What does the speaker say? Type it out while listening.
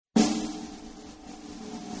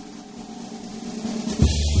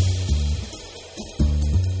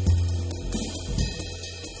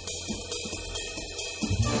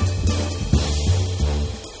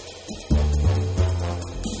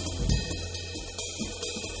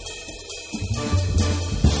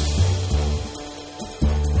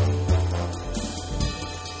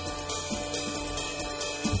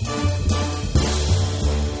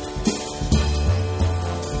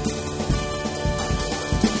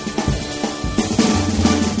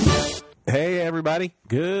everybody.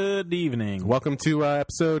 Good evening. Welcome to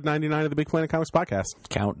episode 99 of the Big Planet Comics Podcast.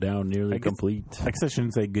 Countdown nearly complete. I guess I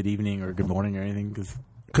shouldn't say good evening or good morning or anything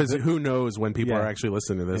Because who knows when people are actually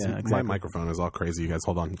listening to this. Yeah, My exactly. microphone is all crazy. You guys,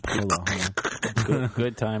 hold on. hold on.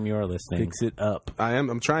 Good time you are listening. Fix it up.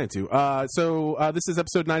 I'm trying to. So this is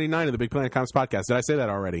episode 99 of the Big Planet Comics Podcast. Did I say that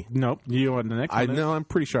already? Nope. You want the next I one? know. I'm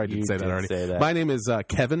pretty sure I did You say that did already. say that. My name is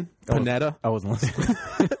Kevin Panetta. I wasn't listening.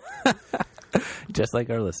 Just like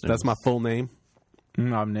our listeners. That's my full name.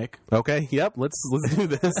 I'm Nick. Okay. Yep. Let's do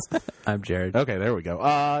this. I'm Jared. Okay. There we go.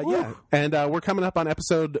 Yeah. And we're coming up on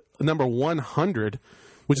episode number 100,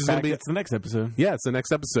 which is going to be. It's the next episode. Yeah, it's the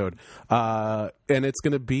next episode. And it's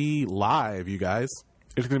going to be live, you guys.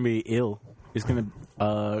 It's going to be ill. It's going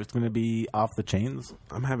to be off the chains.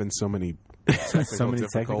 I'm having so many Technical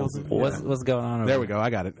difficulties. What's going on over There we go. I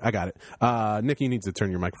got it. Nick, you need to turn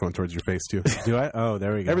your microphone towards your face, too. Do I? Oh,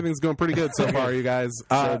 there we go. Everything's going pretty good so far, you guys.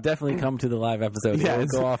 So definitely come to the live episode. yeah, It'll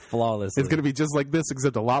it's- go off flawlessly. It's going to be just like this,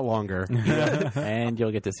 except a lot longer. and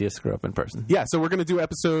you'll get to see us screw up in person. Yeah, so we're going to do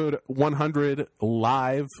episode 100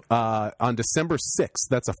 live on December 6th.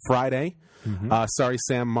 That's a Friday. Sorry,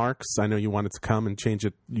 Sam Marks. I know you wanted to come and change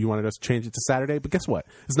it. You wanted us to change it to Saturday, but guess what?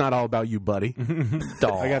 It's not all about you, buddy.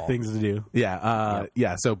 I got things to do. Yeah.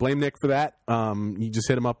 So blame Nick for that. You just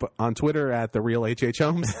hit him up on Twitter at the real HH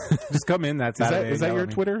Holmes. Just come in. That's Is that your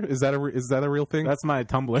Twitter? Is that a real thing? That's my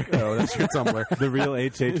Tumblr. Oh, that's your Tumblr. The real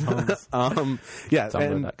HH Holmes. Yeah,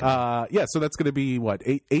 and yeah. So that's going to be what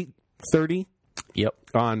 8:30 Yep.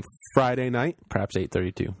 on Friday night. Perhaps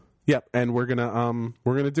 8:32. Yep, and we're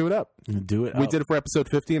gonna do it up. Do it. We did it for episode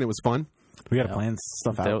 50, and it was fun. We got to plan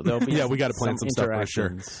stuff out. There'll be Yeah, we got to plan some stuff for sure.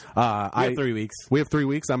 interactions. We have 3 weeks. We have 3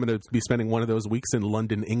 weeks. I'm going to be spending one of those weeks in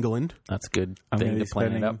London, England. That's a good I'm thing gonna to be plan it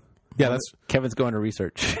spending- up. Yeah, that's. Kevin's going to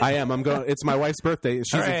research. I am. I'm going. It's my wife's birthday.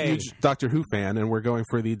 She's a Hooray. huge Doctor Who fan, and we're going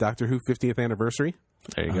for the Doctor Who 50th anniversary.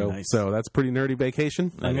 There you go. nice. So that's pretty nerdy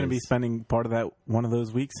vacation. I'm going to be spending part of that one of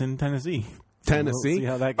those weeks in Tennessee. Tennessee. We'll see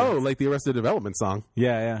how that goes. Oh, like the Arrested Development song.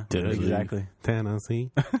 Yeah. Tennessee. Exactly.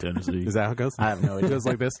 Tennessee. Tennessee. Is that how it goes? I have no It idea. goes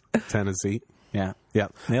like this. Tennessee. Yeah. Yeah.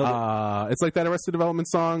 Nailed it. It's like that Arrested Development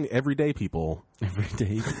song, Everyday People. Every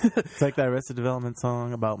day. It's like that Arrested Development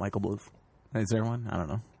song about Michael Bluth. Is there one? I don't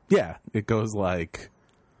know. Yeah. It goes like.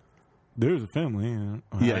 There's a family.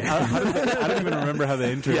 Yeah. I don't even remember how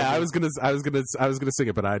the intro. Yeah, I was gonna sing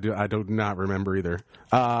it, but I do not remember either.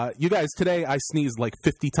 You guys, today I sneezed like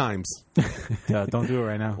 50 times. Yeah, don't do it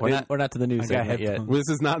right now. We're not to the news I got segment yet. headphones. This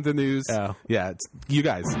is not the news. Oh. Yeah, it's you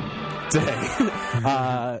guys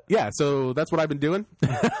today. Yeah, so that's what I've been doing.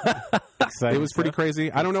 Exciting It was pretty stuff.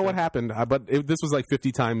 crazy. I don't know what happened, but this was like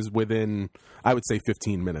 50 times within, I would say,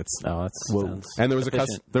 15 minutes. Oh, that's sounds And there was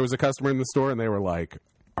efficient. there was a customer in the store, and they were like,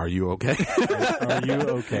 "Are you okay?" Are you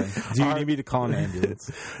okay? Do you need me to call an ambulance?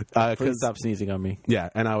 Please stop sneezing on me. Yeah,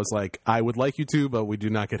 and I was like, "I would like you to, but we do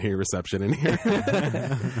not get any reception in here."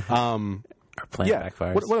 Our plan Yeah.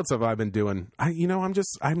 backfires. What else have I been doing? I'm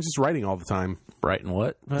just writing all the time. Right and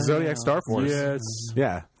what? Zodiac Star Force. Yes.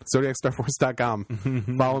 Yeah.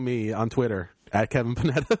 ZodiacStarForce.com. Follow me on Twitter at Kevin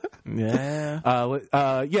Panetta.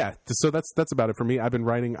 Yeah. Yeah. So that's about it for me. I've been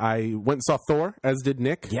writing. I went and saw Thor, as did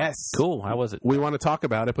Nick. Yes. Cool. How was it? We want to talk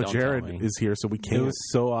about it, but Don't tell Jared me. is here, so we It can't.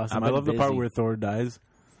 was so awesome. I've I been love the part busy. where Thor dies.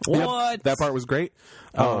 Yep, What? that part was great.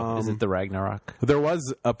 Oh, is it the Ragnarok? There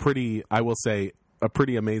was a pretty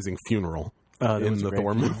amazing funeral That in was a the great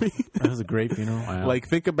Thor funeral. movie. That was a great funeral. Wow. Like,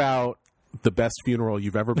 think about the best funeral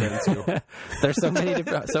you've ever been to. There's so many,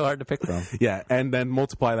 so hard to pick from. Yeah, and then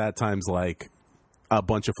multiply that times like a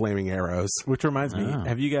bunch of flaming arrows. Which reminds me, Oh.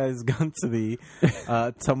 have you guys gone to the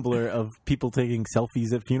Tumblr of people taking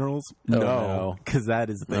selfies at funerals? No. Because that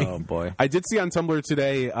is the thing. Oh boy. I did see on Tumblr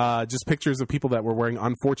today just pictures of people that were wearing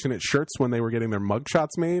unfortunate shirts when they were getting their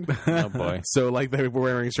mugshots made. Oh boy. So, like, they were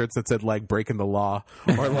wearing shirts that said, like, breaking the law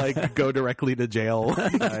or, like, go directly to jail,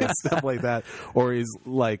 stuff like that. Or he's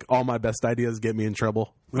like, all my best ideas get me in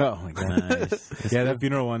trouble. Oh, my God. Nice. Yeah, that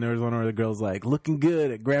funeral one, there was one where the girl's like, looking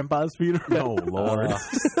good at Grandpa's funeral. Oh, Lord.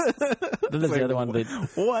 Then there's the other one.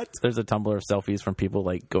 What? There's a Tumblr of selfies from people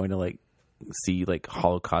like going to like see like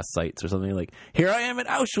Holocaust sites or something. Like, here I am at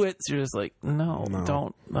Auschwitz. You're just like, no.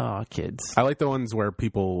 Don't. Oh, kids. I like the ones where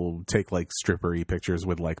people take, like, strippery pictures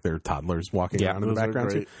with, like, their toddlers walking Yeah, around in the those are background.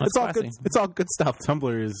 great. Too. That's It's all classy. good. It's all good stuff.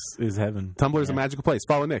 Tumblr is heaven. Tumblr is a magical place.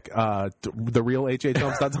 Follow Nick.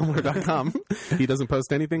 TheRealHHHolmes.tumblr.com. He doesn't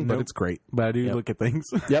post anything, but Nope. it's great. But I do look at things.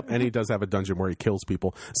 Yep, and he does have a dungeon where he kills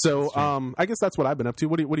people. So, I guess that's what I've been up to.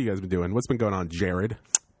 What do you guys been doing? What's been going on, Jared?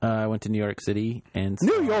 I went to New York City and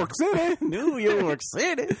New York City. New York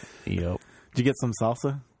City. Yep. Did you get some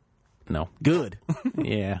salsa? No. Good.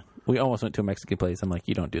 Yeah. We almost went to a Mexican place. I'm like,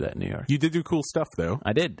 you don't do that in New York. You did do cool stuff, though.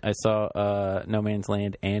 I did. I saw No Man's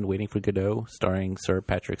Land and Waiting for Godot, starring Sir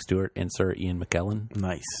Patrick Stewart and Sir Ian McKellen.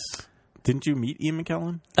 Nice. Didn't you meet Ian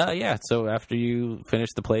McKellen? Yeah. So after you finish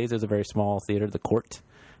the plays, there's a very small theater, the Court.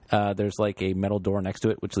 There's like a metal door next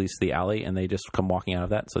to it, which leads to the alley, and they just come walking out of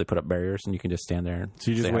that. So they put up barriers, and you can just stand there. And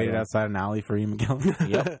So you just say hi waited to him. outside an alley for Ian McKellen?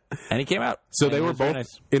 Yep. And he came out. So And they it were was very both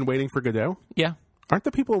nice. in Waiting for Godot? Yeah. Aren't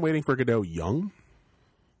the people in Waiting for Godot young?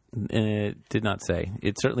 It did not say.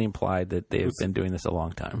 It certainly implied that they have been doing this a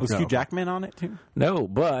long time. Was Hugh Jackman on it, too? No,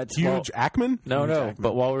 but Huge Ackman? No, Hugh no. Jackman.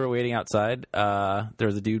 But while we were waiting outside, there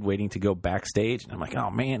was a dude waiting to go backstage, and I'm like, oh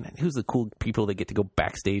man, who's the cool people that get to go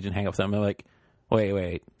backstage and hang out with them? I'm like,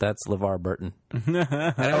 wait, that's LeVar Burton. And it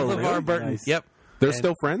was LeVar Burton. Nice. Yep. They're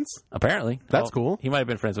still friends? Apparently, That's cool. He might have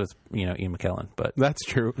been friends with Ian McKellen, but That's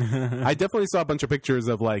true. I definitely saw a bunch of pictures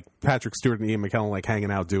of like Patrick Stewart and Ian McKellen like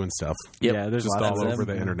hanging out doing stuff. yep. Yeah, there's Just a lot all of over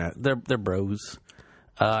them. the internet. They're bros.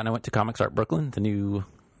 And I went to Comics Art Brooklyn, the new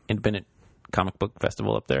independent comic book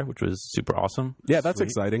festival up there, which was super awesome. Yeah, that's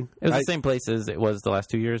exciting. It was the same place as it was the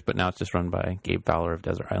last 2 years, but now it's just run by Gabe Fowler of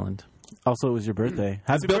Desert Island. Also, it was your birthday.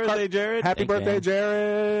 Happy Bill birthday, Jared. Happy Thank birthday, you.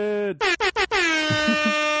 Jared!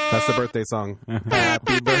 That's the birthday song.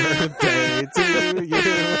 Happy birthday to you.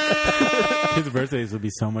 His birthdays would be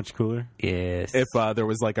so much cooler. Yes. If there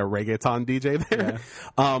was like a reggaeton DJ there.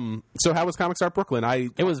 So how was Comics Art Brooklyn?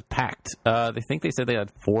 It was packed. They think they said they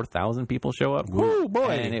had 4,000 people show up. Ooh, boy.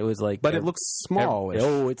 And it was like, But it looks small.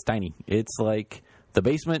 Oh, it's tiny. It's like the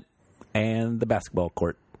basement and the basketball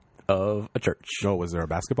court of a church. Oh, was there a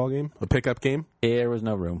basketball game? A pickup game? There was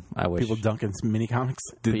no room. I wish. People dunking mini comics.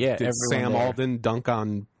 Did, yeah, did everyone Sam there. Alden dunk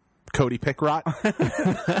on Cody Pickrot?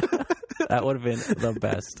 That would have been the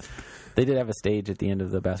best. They did have a stage at the end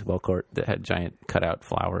of the basketball court that had giant cutout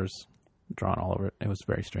flowers drawn all over it. It was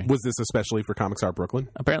very strange. Was this especially for Comics Art Brooklyn?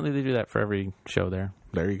 Apparently, they do that for every show there.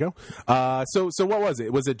 There you go. So what was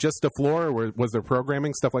it? Was it just a floor, or was there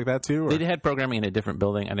programming, stuff like that too? Or? They had programming in a different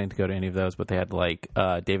building. I didn't go to any of those, but they had like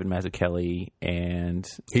David Mazzucchelli and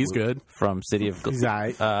He's good. from City of He's all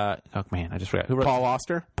right. oh man, I just forgot who wrote Paul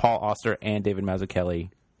Auster? Paul Auster and David Mazzucchelli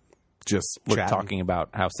Just were chatting. talking about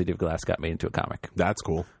how City of Glass got made into a comic. That's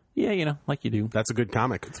cool. Yeah, like you do. That's a good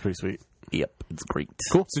comic. It's pretty sweet. Yep, it's great.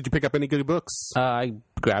 Cool. So did you pick up any good books? I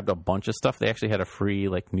grabbed a bunch of stuff. They actually had a free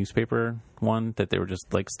like newspaper one that they were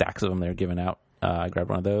just like stacks of them they were giving out. I grabbed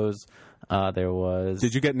one of those. There was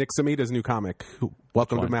Did you get Nick Samita's new comic?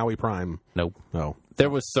 Welcome to one? Maui Prime. nope. Oh, There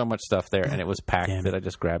was so much stuff there, and it was packed Damn it. that I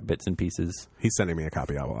just grabbed bits and pieces. he's sending me a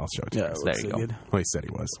copy. I'll show it to you. guys. There you go. Well, he said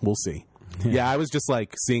he was. We'll see. Yeah, I was just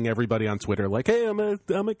like seeing everybody on Twitter like, "Hey, I'm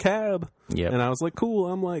a cab," Yep. and I was like, "Cool."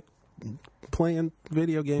 I'm like playing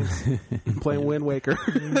video games, playing Wind Waker.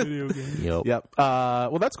 Yep. Yep.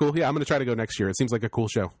 Well, that's cool. Yeah, I'm going to try to go next year. It seems like a cool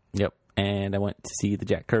show. Yep. And I went to see the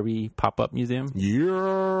Jack Kirby pop-up museum,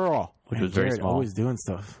 Yeah. which Man, was very Jared small. always doing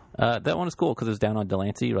stuff. That one was cool because it was down on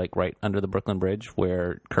Delancey, like right under the Brooklyn Bridge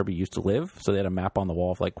where Kirby used to live. So they had a map on the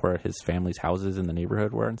wall of like where his family's houses in the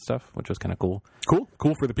neighborhood were and stuff, which was kind of cool.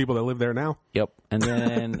 Cool for the people that live there now. Yep. And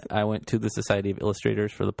then I went to the Society of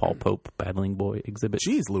Illustrators for the Paul Pope Battling Boy exhibit.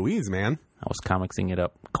 Jeez, Louise, man. I was comicsing it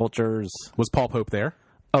up. Cultures. Was Paul Pope there?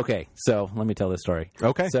 Okay, so let me tell this story.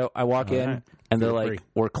 Okay. So I walk in, right. and they're Feel like, free.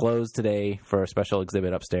 we're closed today for a special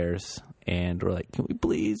exhibit upstairs. And we're like, can we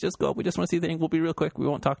please just go up? We just want to see the thing. We'll be real quick. We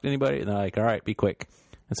won't talk to anybody. And they're like, all right, be quick.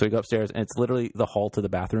 And so we go upstairs, and it's literally the hall to the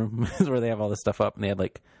bathroom is where they have all this stuff up. And they had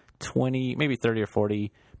like 20, maybe 30 or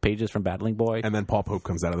 40 pages from Battling Boy. And then Paul Pope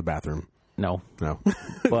comes out of the bathroom. No, No.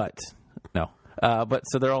 but no. But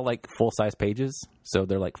so they're all like full size pages. So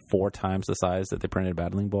they're like 4 times the size that they printed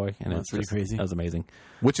Battling Boy. And That's it's pretty just crazy. That was amazing.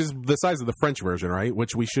 Which is the size of the French version, right?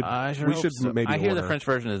 Which we should maybe I hear order. the French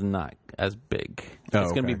version is not as big. Oh,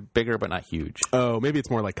 It's going to okay. be bigger, but not huge. Oh, maybe it's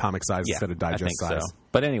more like comic size instead of digest I think size. so.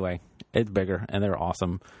 But anyway, it's bigger, and they're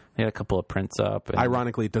awesome. They had a couple of prints up. And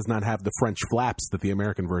Ironically, it does not have the French flaps that the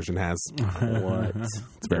American version has. what?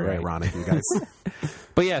 It's very Right. ironic, you guys.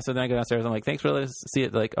 But yeah, so then I go downstairs. I'm like, thanks for letting us see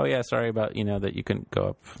it. Like, oh yeah, sorry about that you couldn't go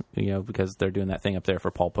up, because they're doing that thing up there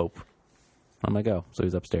for Paul Pope. I'm like, oh, so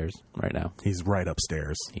he's upstairs right now. He's right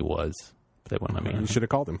upstairs. He was. They wouldn't let me You in. should have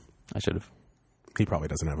called him. I should have. He probably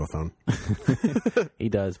doesn't have a phone. He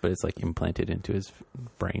does, but it's like implanted into his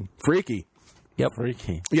brain. Freaky. Yep.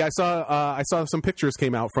 Freaky. Yeah, I saw some pictures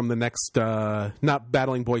came out from the next not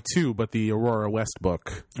Battling Boy 2, but the Aurora West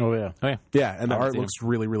book. Oh, yeah. Oh yeah. Yeah, and the I haven't art seen looks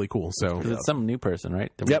really, really cool. So 'Cause it's some new person,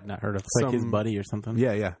 right? That Yep. we've not heard of. It's like his Some- buddy or something.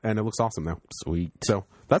 yeah, and it looks awesome though. Sweet. So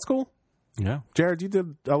that's cool. Yeah. Jared, you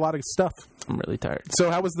did a lot of stuff. I'm really tired. So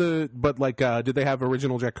how was did they have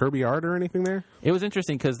original Jack Kirby art or anything there? It was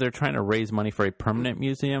interesting because they're trying to raise money for a permanent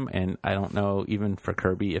museum, and I don't know, even for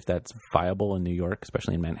Kirby, if that's viable in New York,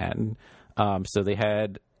 especially in Manhattan. So they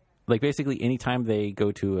had, like, basically anytime they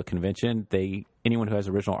go to a convention, anyone who has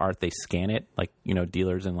original art, they scan it. Like,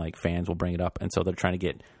 dealers and, like, fans will bring it up, and so they're trying to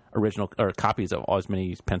get original or copies of as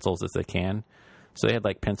many pencils as they can. So they had,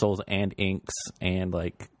 like, pencils and inks and,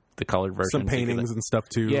 like, the colored version. Some paintings and stuff,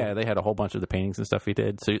 too. Yeah, they had a whole bunch of the paintings and stuff he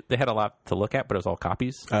did. So they had a lot to look at, but it was all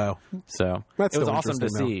copies. Oh. So That's it was still awesome to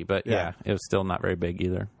interesting, see, but yeah, it was still not very big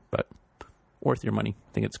either. But worth your money.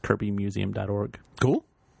 I think it's kirbymuseum.org. Cool.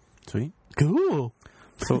 Sweet. Cool.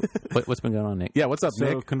 So, What's been going on, Nick? Yeah, what's up, so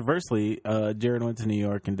Nick? conversely, Jared went to New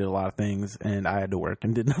York and did a lot of things, and I had to work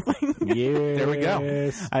and did nothing. Yeah. There we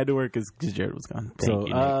go. I had to work because Jared was gone. Thank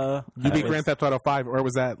you, Nick. You beat Grand Theft Auto 5, or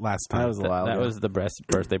was that last time? That was a while That ago. was the best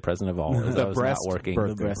birthday present of all. The That was not breast working.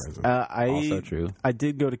 birthday the best. present. I Also true. I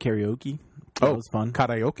did go to karaoke. That was fun.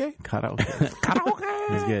 Karaoke? Karaoke.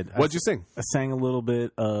 It was good. What'd you sing? I sang a little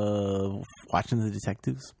bit of Watching the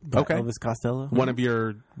Detectives by Okay. Elvis Costello. One of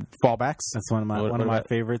your fallbacks? That's one of my What one of my about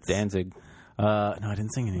favorites. Danzig. No, I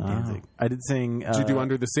didn't sing any Danzig. I did sing. Did you do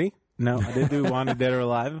Under the Sea? No, I did do Wanted Dead or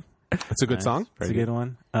Alive. It's a good song. It's a good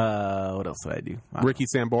one. What else did I do? Ricky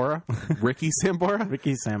Sambora? Ricky Sambora?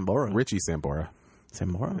 Ricky Sambora. Richie Sambora.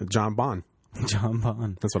 Sambora. John Bond. John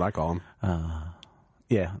Bond. That's what I call him.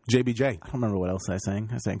 Yeah. JBJ. I don't remember what else I sang.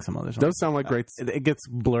 I sang some other songs. Those sound like great. It gets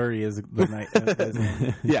blurry as the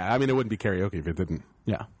night. Yeah, I mean, it wouldn't be karaoke if it didn't.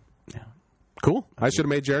 Yeah. Yeah. Cool. I should have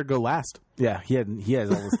made Jared go last. Yeah. He has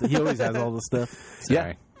all the stuff. He always has all the stuff.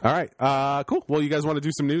 Sorry. All right. Cool. Well, you guys want to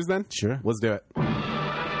do some news then? Sure. Let's do it.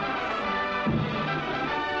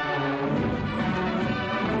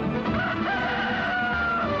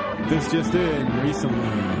 This just in recently.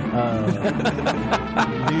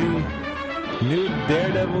 New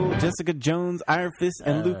Daredevil, Jessica Jones, Iron Fist,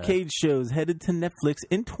 and Luke Cage shows headed to Netflix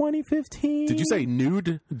in 2015. Did you say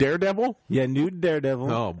nude Daredevil? Yeah, nude Daredevil.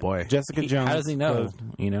 Oh, boy. Jessica Jones. How does he know?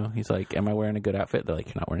 clothes. He's like, am I wearing a good outfit? They're like,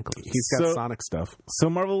 you're not wearing clothes. He's got So- Sonic stuff. So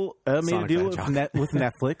Marvel made a Sonic deal Hedgehog. with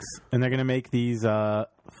Netflix, and they're going to make these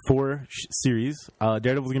 4 series.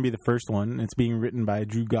 Daredevil's going to be the first one. It's being written by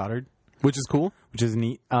Drew Goddard, Which is cool. which is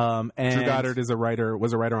neat. And Drew Goddard was a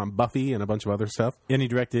writer on Buffy and a bunch of other stuff. and he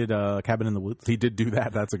directed Cabin in the Woods. He did do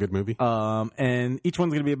that. That's a good movie. And each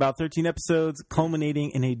one's going to be about 13 episodes,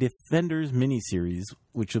 culminating in a Defenders miniseries,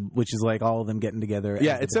 which is like all of them getting together.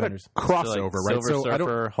 yeah, as the it's at a Defenders. crossover, right? Silver I don't.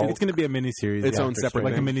 Surfer, And Hulk. it's going to be a miniseries, Its yeah, own separate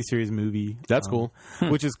like thing. a miniseries movie. That's cool.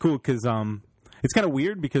 Which is cool because it's kind of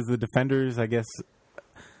weird because the Defenders, I guess.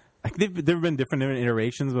 They've been different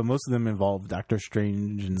iterations, but most of them involve Doctor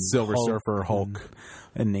Strange and Silver Hulk Surfer, Hulk.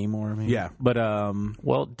 and Namor. Maybe. Yeah. but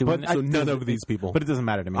Well, but So none of these people. But it doesn't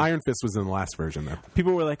matter to me. Iron Fist was in the last version, though.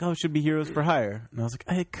 People were like, "Oh, it should be Heroes for Hire," and I was like,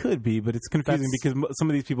 "It could be, but it's confusing because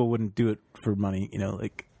some of these people wouldn't do it for money.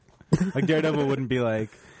 Like Daredevil wouldn't be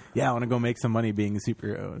like, yeah, I want to go make some money being a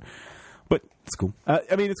superhero." But it's cool.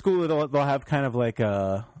 I mean, it's cool. They'll have kind of like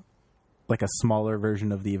a smaller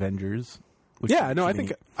version of the Avengers. which Yeah, is no, I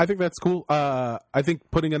neat. think that's cool. I think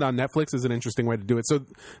putting it on Netflix is an interesting way to do it. So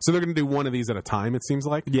they're going to do one of these at a time. It seems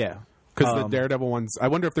like. Yeah. Because the Daredevil ones, I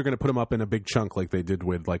wonder if they're going to put them up in a big chunk like they did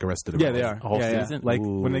with like Arrested Yeah, Development. they are. whole Yeah. season? Like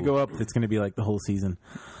Ooh. when they go up, it's going to be like the whole season.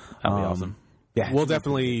 That'd be awesome. Yeah, We'll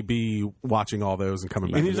definitely be watching all those and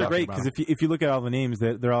coming back. and these and are great talking because if you look at all the names,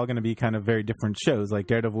 they're all going to be kind of very different shows. Like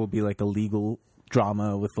Daredevil will be like a legal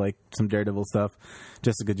drama with like some Daredevil stuff.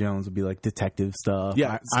 Jessica Jones will be like detective stuff.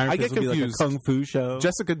 Yeah, Iron I Fist get will be confused. like a kung fu show.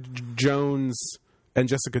 Jessica Jones and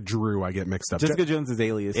Jessica Drew, I get mixed up. Jessica Jones is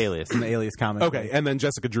Alias. Alias. in the Alias comic. Okay, and then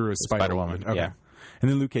Jessica Drew is Spider-Woman. Okay. Yeah. and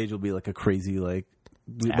then Luke Cage will be like a crazy like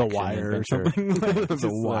The Action Wire or adventure. something. Like, The just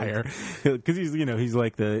Wire. because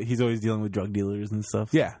he's always dealing with drug dealers and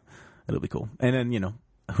stuff. Yeah. It'll be cool. And then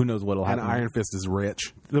who knows what'll And happen. Iron Fist is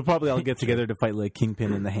rich. They'll probably all get together to fight like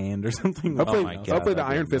Kingpin in the Hand or something. Hopefully, my God, hopefully the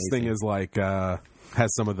that'd be Iron Fist thing amazing. is like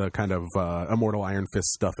has some of the kind of Immortal Iron Fist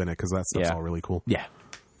stuff in it because that stuff's Yeah. all really cool. Yeah.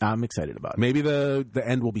 I'm excited about it. Maybe the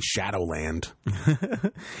end will be Shadowland.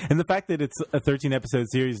 And the fact that it's a 13 episode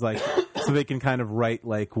series, like, so they can kind of write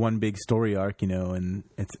like one big story arc, and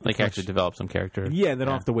it's Like actually develop some character. yeah, they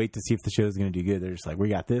don't have to wait to see if the show's going to do good. They're just like, we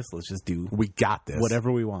got this. Let's just do We got this.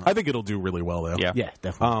 whatever we want. I think it'll do really well though. Yeah. Yeah,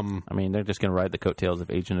 definitely. I mean, they're just going to ride the coattails of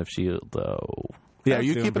Agent of S.H.I.E.L.D., though. Yeah, are That's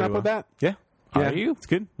you doing keeping up pretty with that? Yeah. Are Yeah. you? It's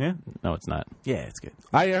good. Yeah. No, it's not. Yeah, it's good.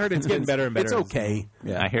 I heard it's getting better and better It's as okay.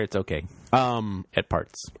 I hear it's okay Um, at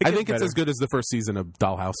parts. I think it's better. as good as the first season of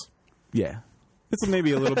Dollhouse. Yeah. It's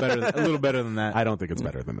maybe a little better than that. I don't think it's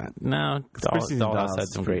better than that. No, first season Dollhouse Dollhouse had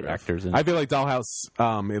is some pretty great rough. actors. In I feel like Dollhouse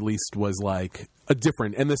at least was like a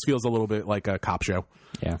different, and this feels a little bit like a cop show.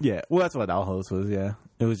 yeah. Yeah, well, that's what Dollhouse was. Yeah,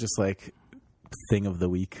 it was just like thing of the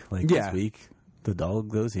week. Like this week, the dog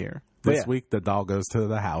goes here. But This week, the doll goes to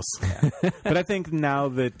the house. But I think now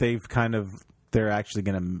that they're actually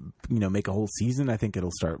going to make a whole season, I think it'll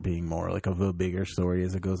start being more like of a bigger story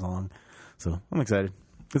as it goes along. So I'm excited.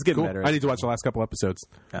 It's getting Cool. better. I need to watch the last couple episodes.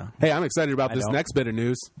 Yeah. Hey, I'm excited about this don't. next bit of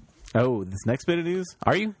news. Oh, this next bit of news: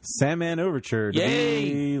 Are you? Sandman Overture to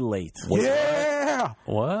Yay! be late. Yeah.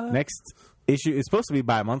 What? Next issue is supposed to be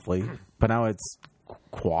bi-monthly, but now it's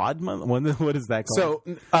quad month. What is that called?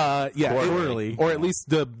 So, Quarterly. or at least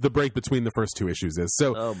the break between the first two issues is.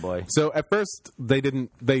 So, Oh, boy. So at first they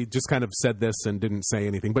just kind of said this and didn't say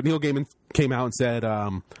anything. But Neil Gaiman came out and said,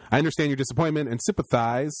 "I understand your disappointment and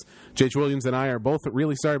sympathize. J.H. Williams and I are both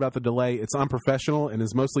really sorry about the delay. It's unprofessional and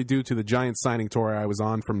is mostly due to the giant signing tour I was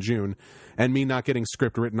on from June, and me not getting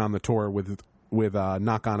script written on the tour with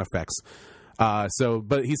knock-on effects."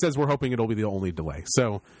 But he says we're hoping it'll be the only delay.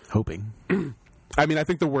 So, Hoping. I mean, I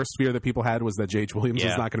think the worst fear that people had was that J.H. Williams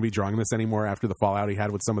was Yeah. not going to be drawing this anymore after the fallout he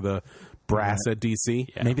had with some of the brass at DC.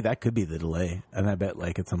 Yeah. Maybe that could be the delay, and I bet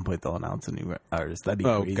like at some point they'll announce a new artist. That'd be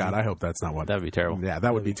Oh, crazy. God, I hope that's not what. That'd be terrible. Yeah,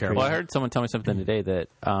 that would be terrible. Well, I heard someone tell me something today that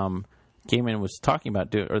Gaiman was talking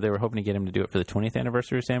about or they were hoping to get him to do it for the 20th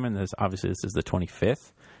anniversary of Sandman. This is the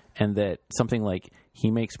 25th, and that something like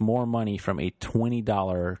he makes more money from a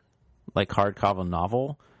 $20 like hardcover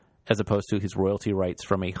novel as opposed to his royalty rights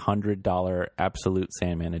from a $100 Absolute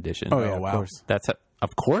Sandman edition. Oh, yeah, wow. Of course.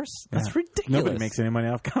 Of course, that's ridiculous. Nobody makes any money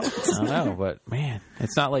off comics. I don't know, but man,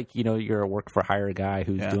 it's not like you're a work for hire guy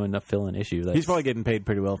who's doing a fill-in issue. He's probably getting paid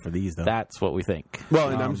pretty well for these, though. That's what we think. Well,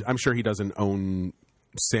 and I'm sure he doesn't own.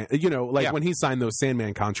 When he signed those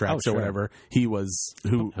Sandman contracts Oh, or sure. whatever, he was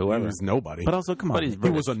Whoever. he was nobody. But also, come on, But he's he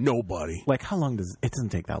was a nobody. like how long does it doesn't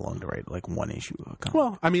take that long to write like one issue of a comic?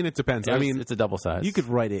 Well, I mean, it depends. I mean, it's a double size. You could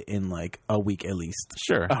write it in like a week at least.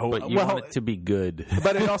 sure, but you well- want it to be good.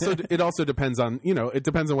 but it also depends on it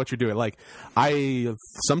depends on what you're doing. Like I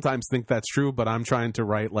sometimes think that's true, but I'm trying to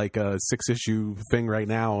write like a 6-issue thing right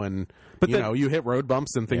now, and you hit road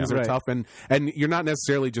bumps and things Yeah, are right. tough, and you're not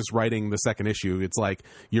necessarily just writing the second issue. It's like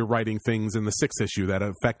you're writing things in the 6th issue that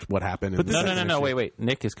affect what happened. But in the this- No, second no. issue. Wait.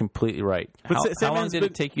 Nick is completely right. But How long Sandman's did been-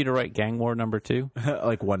 it take you to write Gang War #2?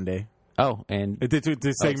 Like one day. Oh, and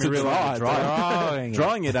To save me real drawing it.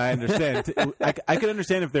 Drawing it, I understand. I could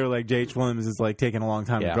understand if they were like J.H. Williams is like taking a long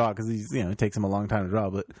time to Yeah. draw because it takes him a long time to draw,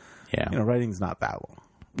 but yeah, writing's not that long.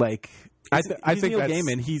 Like I he's think Neil that's-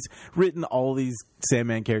 Gaiman. He's written all these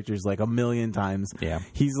Sandman characters like a million times. Yeah.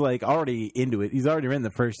 He's like already into it. He's already written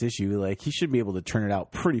the first issue. Like he should be able to turn it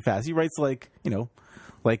out pretty fast. He writes like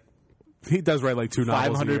He does write like 2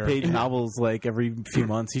 novels a 500-page year. novels like every few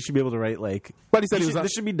months. He should be able to write like. But he said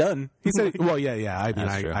this should be done. He said, "Well, yeah. I mean,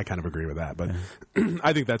 That's true. I kind of agree with that, but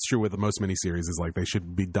I think that's true with most miniseries. Is like they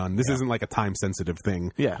should be done. This isn't like a time sensitive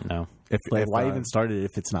thing. Yeah. no, If, Like, if, why even start it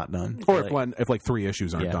if it's not done? or if like 3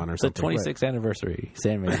 issues aren't yeah. done or It's the something. 26th anniversary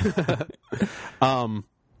Sandman.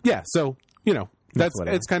 Yeah. So that's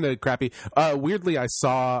whatever. it's kind of crappy. Weirdly, I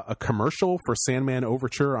saw a commercial for Sandman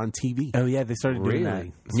Overture on TV, Oh yeah, they started doing that.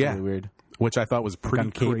 Really? It's Yeah. really weird. which I thought was pretty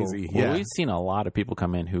on cable. crazy. Well, Yeah. we've seen a lot of people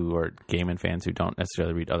come in who are Gaiman fans who don't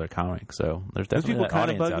necessarily read other comics. So there's Those definitely people that kind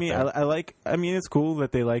of audience bug out me. there. I mean, it's cool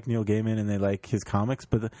that they like Neil Gaiman and they like his comics,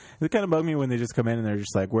 but it kind of bug me when they just come in and they're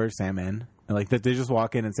just like, "Where's Sandman?" And like that they just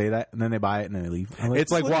walk in and say that, and then they buy it and then they leave. I'm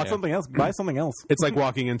It's like "Just look at walk- something else. Buy something else. It's like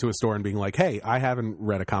walking into a store and being like, "Hey, I haven't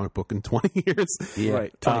read a comic book in 20 years. Yeah,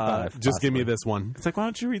 Right. 25. Just give me this one." It's like, why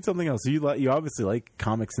don't you read something else? You obviously like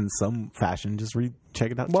comics in some fashion. Just check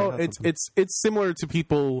it out. Well, check out something. it's similar to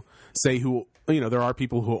people say who there are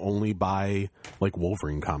people who only buy like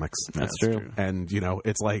Wolverine comics. That's true. And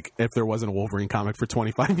it's like if there wasn't a Wolverine comic for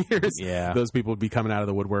 25 years, Yeah. those people would be coming out of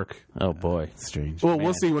the woodwork. Oh boy. strange. Well,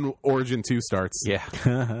 we'll see when Origin 2 starts.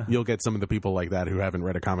 Yeah. You'll get some of the people like that who haven't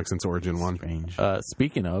read a comic since Origin 1. Strange.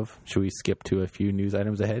 Speaking of, should we skip to a few news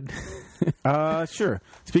items ahead? Sure.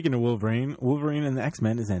 Speaking of Wolverine and the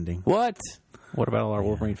X-Men is ending. What? What about all our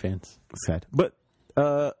Wolverine fans? Sad, but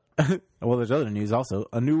well, there's other news also.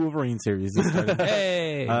 A new Wolverine series is starting.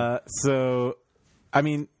 Hey. So, I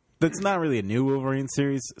mean, that's not really a new Wolverine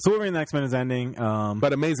series. So Wolverine and the X-Men is ending.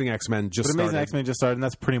 But Amazing X-Men just But Amazing started. X-Men just started, and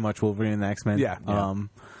that's pretty much Wolverine and the X-Men. Yeah.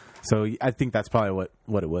 So I think that's probably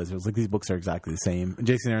what it was. It was like these books are exactly the same. And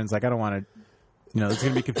Jason Aaron's like, I don't want to it's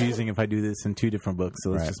going to be confusing if I do this in 2 different books.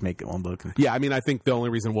 So let's just make it one book. Yeah, I mean, I think the only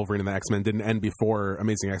reason Wolverine and the X-Men didn't end before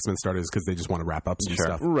Amazing X-Men started is because they just want to wrap up some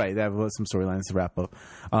stuff. Right, they have some storylines to wrap up.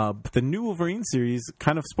 But the new Wolverine series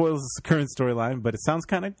kind of spoils the current storyline, but it sounds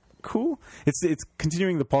kind of cool. It's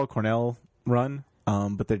continuing the Paul Cornell run,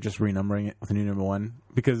 but they're just renumbering it with a new number 1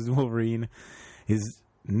 because Wolverine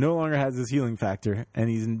no longer has this healing factor, and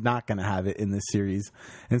he's not going to have it in this series.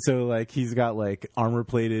 And so, like, he's got, like,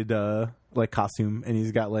 armor-plated, like, costume, and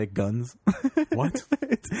he's got, like, guns. What?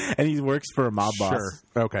 And he works for a mob boss.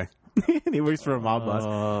 Sure. Okay. And he works for a mob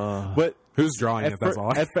boss. But who's drawing it? That's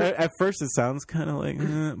all. At first, it sounds kind of like,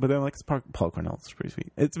 but then, like, it's Paul Cornell. It's pretty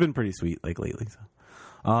sweet. It's been pretty sweet, like, lately.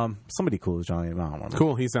 So, somebody cool is drawing it. I don't remember.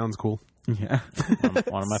 Cool. He sounds cool. Yeah.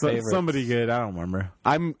 One of my favorites. Somebody good. I don't remember.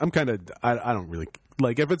 I'm kind of. I don't really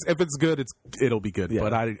like if it's good. It'll be good. Yeah.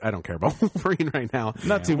 But I don't care about Wolverine right now.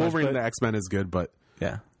 Not too much, Wolverine and but- the X-Men is good, but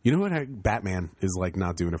Yeah. you know what? Batman is like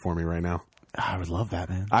not doing it for me right now. I would love that,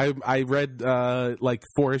 man. I read like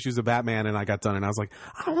 4 issues of Batman and I got done and I was like,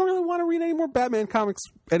 I don't really want to read any more Batman comics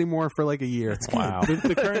anymore for like a year. Wow.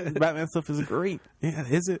 The current Batman stuff is great. Yeah,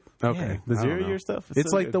 is it? Okay. Yeah, the I don't 0 know. year stuff. is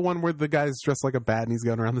It's so like good. the one where the guy's dressed like a bat and he's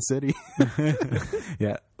going around the city.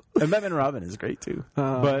 Yeah. And Batman and Robin is great too.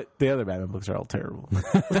 But the other Batman books are all terrible.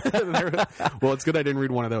 Well, it's good I didn't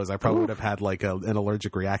read one of those. I probably would have had like an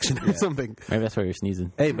allergic reaction or something. Maybe that's why you're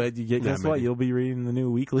sneezing. Hey, but guess what? maybe. You'll be reading the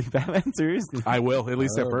new weekly Batman series. I will, at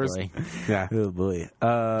least at Oh, first. boy. Yeah. Oh boy.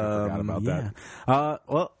 forgot about that.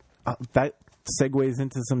 Well, that segues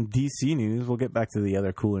into some DC news. We'll get back to the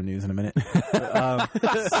other cooler news in a minute.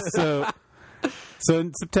 So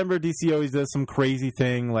in September, DC always does some crazy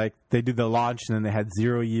thing. Like they did the launch, and then they had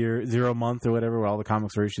 0 month or whatever, where all the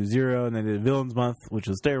comics were issue 0, and then they did Villains Month, which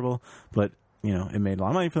was terrible, but it made a lot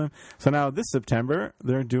of money for them. So now this September,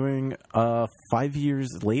 they're doing 5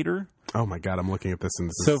 years later. Oh my God, I'm looking at this and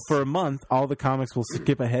this So is... for a month, all the comics will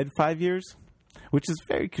skip ahead 5 years, which is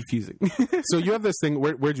very confusing. So you have this thing.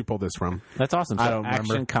 Where'd you pull this from? That's awesome. So I don't Action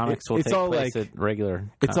remember. Comics will It's take all place like- at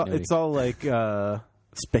regular. It's all like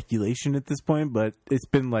speculation at this point, but it's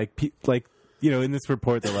been like in this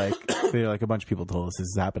report that they're like a bunch of people told us this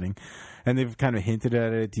is happening, and they've kind of hinted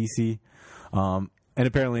at it at DC, and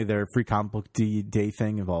apparently their Free Comic Book Day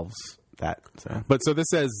thing involves that. So this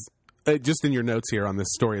says, just in your notes here on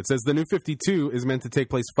this story, it says the New 52 is meant to take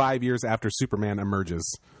place 5 years after Superman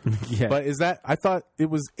emerges. Yeah, But is that? I thought it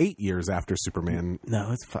was 8 years after Superman.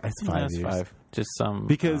 no, it's 5 That's years. 5. Just some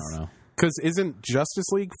Because- I don't know. Because isn't Justice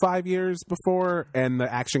League 5 years before, and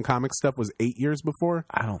the Action Comics stuff was 8 years before,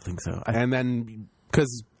 I don't think so. and then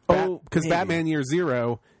because maybe. Batman Year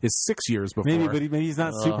Zero is 6 years before, Maybe he's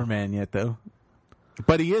not Superman yet though,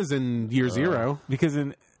 but he is in Year Zero. because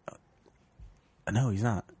in no, he's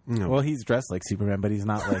not. No. Well, he's dressed like Superman, but he's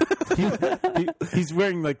not like he's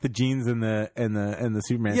wearing like the jeans and the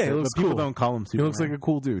Superman. Yeah, he stuff, looks but people cool. don't call him He Superman. looks like a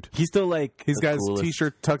cool dude. He's still like He's got his coolest.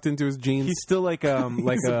 T-shirt tucked into his jeans. he's still like He's a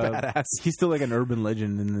badass. He's still like an urban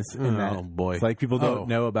legend in this. In that. Oh, boy. It's like people don't Oh.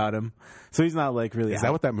 know about him, so he's not like really. Is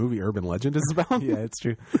that what that movie Urban Legend is about? Yeah, it's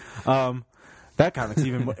true. That comic's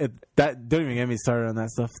even that don't even get me started on that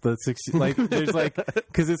stuff. The 60, like there's like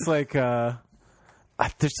because it's like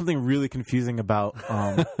there's something really confusing about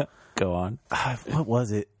Go on. what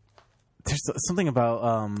was it? There's something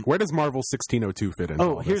about Where does Marvel 1602 fit in?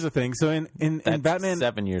 oh here's the thing. So in That's Batman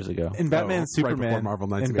 7 years ago. in Batman right Superman before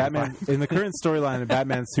Marvel in Batman 1985. in the current storyline of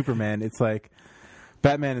Batman Superman, it's like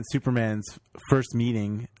Batman and Superman's first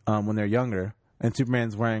meeting when they're younger, and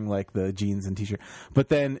Superman's wearing like the jeans and t-shirt. But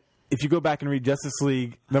then if you go back and read Justice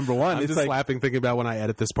League number 1, I'm it's just like laughing thinking about when I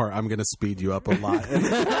edit this part. I'm going to speed you up a lot.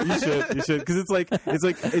 you should because it's like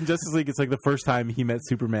in Justice League, it's like the first time he met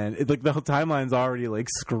Superman. It's like the whole timeline's already like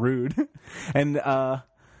screwed, and yeah,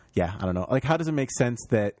 I don't know. Like, how does it make sense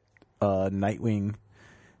that Nightwing?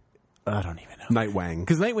 I don't even know. Nightwing.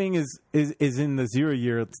 Because Nightwing is in the 0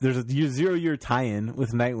 year. There's a 0 year tie-in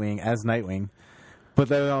with Nightwing as Nightwing. But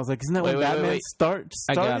then I was like, isn't that when Wait, Batman I got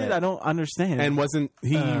started? it. I don't understand. And wasn't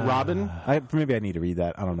he Robin? Maybe I need to read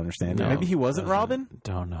that. I don't understand. No, Maybe he wasn't Robin?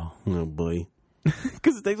 Don't know. Oh, boy.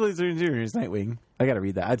 Because it takes place during 0 years Nightwing. I got to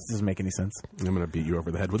read that. That doesn't make any sense. I'm going to beat you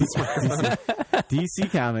over the head with this one. DC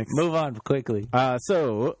Comics. Move on quickly.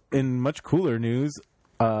 So, in much cooler news,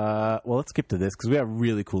 well, let's skip to this because we have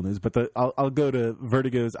really cool news. But I'll go to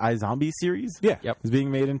Vertigo's iZombie series. Yeah. Yep. It's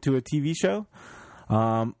being made into a TV show.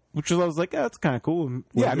 Which was, I was like, that's kind of cool.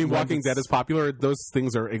 Yeah, I mean, Walking Dead is popular. Those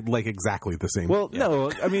things are like exactly the same. Well,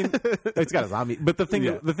 no, I mean, it's got a zombie. But the thing,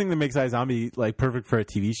 Yeah. the thing that makes iZombie like perfect for a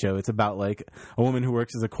TV show, it's about like a woman who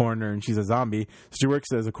works as a coroner and she's a zombie. She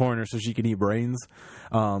works as a coroner so she can eat brains.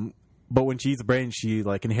 but when she eats the brain, she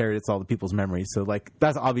like inherits all the people's memories. So like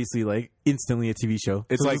that's obviously like instantly a TV show.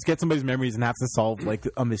 It's so like just get somebody's memories and have to solve like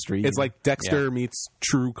a mystery. It's like Dexter meets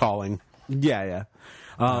True Calling. yeah.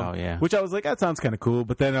 Yeah. Which I was like, that sounds kind of cool.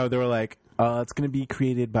 But then they were like, it's going to be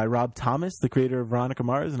created by Rob Thomas, the creator of Veronica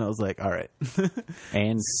Mars. And I was like, all right.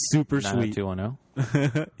 And Super sweet.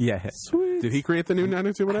 90210. Yeah. Did he create the new I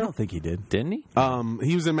 90210? don't think he did. Didn't he?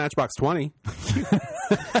 He was in Matchbox 20.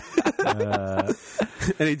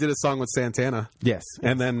 And he did a song with Santana. Yes.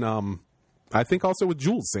 And then I think also with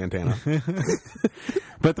Jules Santana.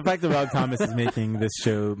 But the fact that Rob Thomas is making this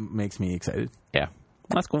show makes me excited. Yeah.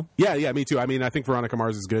 That's cool. Yeah, me too. I mean, I think Veronica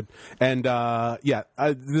Mars is good. And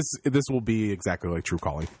this will be exactly like True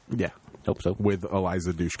Calling Yeah. Hope so. with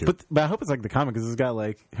Eliza Dushku. But I hope it's like the comic because it's got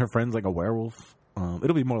like her friend's like a werewolf.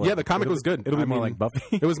 It'll be more like the comic was good. It'll be I more mean, like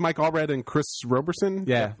Buffy. It was Mike Allred and Chris Roberson.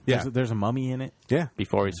 Yeah. Yeah. There's a mummy in it. Yeah.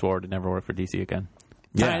 Before he swore to never work for DC again.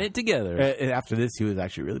 Yeah. Tying it together. And after this, he was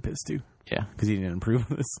actually really pissed too Yeah. because he didn't approve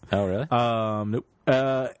of this. Oh, really? Nope.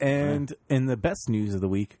 And in the best news of the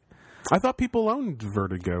week, I thought people owned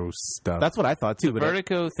Vertigo stuff. that's what I thought too. But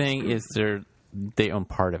Vertigo thing is they own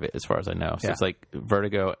part of it, as far as I know. So Yeah. it's like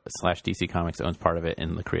Vertigo / DC Comics owns part of it,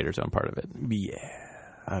 and the creators own part of it.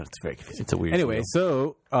 it's very confusing. It's a weird. Anyway,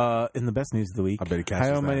 deal. so in the best news of the week, I bet he catches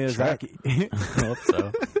Hayao that. Miyazaki. I hope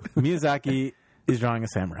so. Miyazaki is drawing a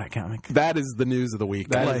samurai comic That is the news of the week.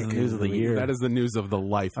 That is the news of the year. That is the news of the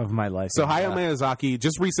life. of my life. So Hayao Miyazaki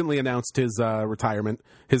just recently announced his retirement.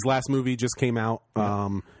 His last movie just came out.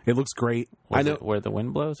 It looks great. Was it Where the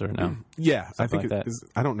Wind Blows or no? Yeah, I think like that.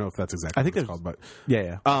 I don't know if that's exactly I think what it's there's- called, but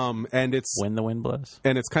yeah. and it's When the Wind Blows?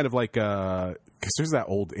 and it's kind of like because there's that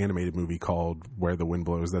old animated movie called Where the Wind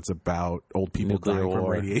Blows that's about old people Nuclear dying from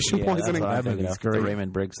war. radiation Yeah, that's poisoning. what I'm That thinking movie's of. The great.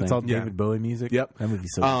 Raymond Briggs thing. It's all Yeah. David Bowie music. Yep. That movie's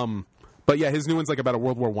so But yeah, his new one's like about a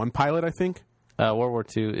World War I pilot, I think. World War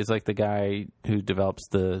II is like the guy who develops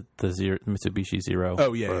the Mitsubishi Zero.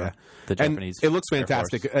 Oh yeah, for yeah. The Japanese. And it looks Air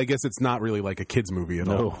fantastic. Force. I guess it's not really like a kids movie at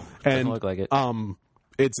all. No, doesn't look like it.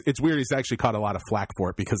 It's weird. He's actually caught a lot of flack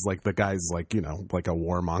for it because like the guy's like like a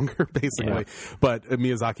warmonger basically. Yeah. But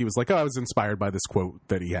Miyazaki was like, I was inspired by this quote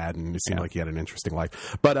that he had, and it seemed like he had an interesting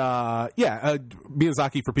life. But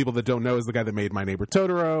Miyazaki, for people that don't know, is the guy that made My Neighbor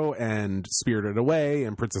Totoro and Spirited Away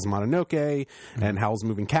and Princess Mononoke and Howl's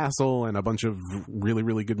Moving Castle and a bunch of really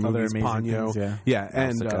really good Other movies. amazing Ponyo, things,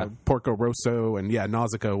 and Nausicaa. Porco Rosso, and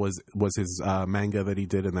Nausicaa was his manga that he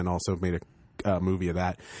did, and then also made a movie of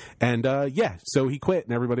that. And so he quit,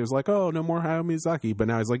 and everybody was like, "Oh, no more Hayao Miyazaki." But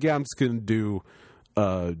now he's like, "Yeah, I'm just gonna do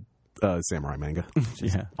samurai manga."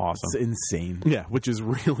 yeah, awesome. It's insane. Yeah, which is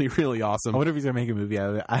really really awesome. I wonder if he's gonna make a movie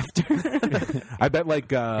out of it after. I bet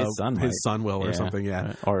like His son might. will or something.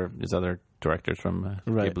 Yeah, Or his other directors from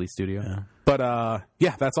Right. Ghibli Studio. Yeah. but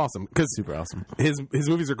that's awesome because Super awesome. his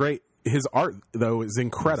movies are great. His art though is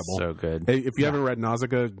incredible. So good. Hey, if you haven't read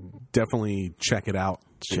Nausicaa, definitely check it out.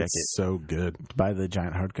 Check It's it. so good. Buy the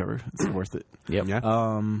giant hardcover. It's worth it. Yep.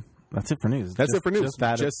 Yeah. That's it for news. That's it for news. Just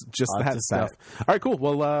that, just lots that of stuff. All right, cool.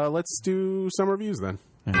 Well, let's do some reviews then.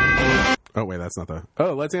 Oh wait, that's not the.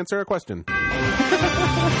 Oh, let's answer a question.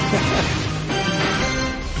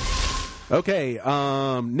 Okay,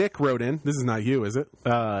 Nick wrote in. This is not you, is it?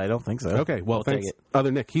 I don't think so. Okay, well, We'll take thanks, it.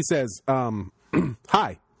 other Nick. He says,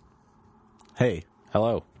 "Hi, Hey.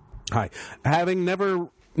 Hello. hi. Having never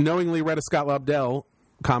knowingly read a Scott Lobdell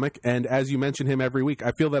comic, and as you mention him every week,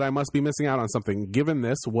 I feel that I must be missing out on something. Given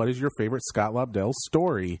this, what is your favorite Scott Lobdell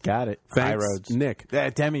story? Got it. Thanks, High Roads. Nick.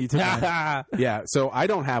 Damn it, you took mine. Yeah, so I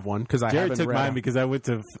don't have one because I Jared haven't took read mine because I went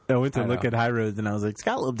to look know. at High Roads and I was like,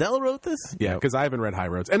 Scott Lobdell wrote this? Yeah, because I haven't read High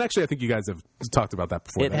Roads, and actually, I think you guys have talked about that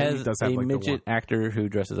before. It That has he does have a like midget actor who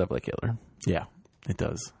dresses up like Hitler. Yeah, it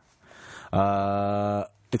does.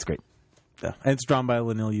 It's great. Yeah. And it's drawn by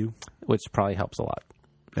Lanil Yu. Which probably helps a lot.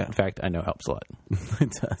 Yeah. In fact, I know helps a lot. It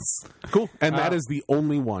does. cool, and that is the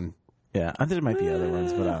only one. Yeah, I think there might be other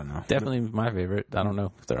ones, but I don't know. Definitely my favorite. I don't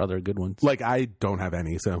know if there are other good ones. Like I don't have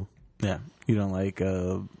any, so Yeah. You don't like, I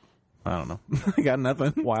don't know. I got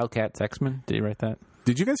nothing. Wildcat X-Men. Did you write that?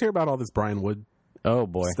 did you guys hear about all this Brian Wood Oh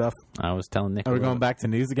boy, stuff? I was telling Nick. Are we about going it. back to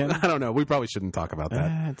news again? I don't know. We probably shouldn't talk about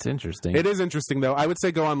that. That's interesting. It is interesting, though. I would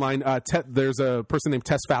say go online. There's a person named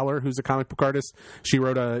Tess Fowler who's a comic book artist. She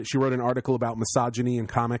wrote an article about misogyny in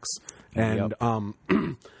comics and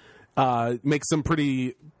makes some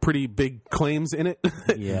pretty big claims in it.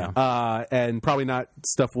 Yeah. And probably not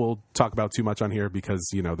stuff we'll talk about too much on here because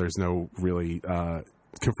there's no really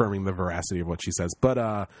confirming the veracity of what she says. But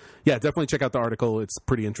yeah, definitely check out the article. It's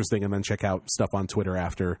pretty interesting, and then check out stuff on Twitter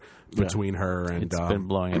after between her and It's been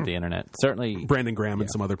blowing up the internet. Certainly. Brandon Graham and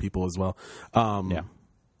some other people as well. Yeah.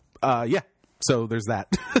 Yeah. So there's that.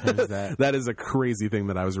 There's that. That is a crazy thing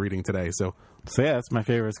that I was reading today. So yeah, that's my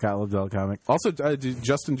favorite Scott Lobdell comic. also,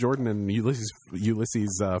 Justin Jordan and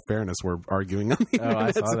Ulysses Fairness were arguing on the Oh, I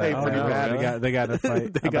internet saw today that. pretty Oh, bad. really? They got in a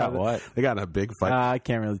fight. About what? They got in a big fight. I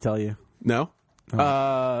can't really tell you. No.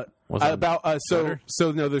 Was it About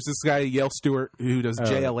so no. There's this guy Yale Stewart who does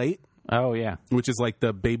JL8, Oh yeah, which is like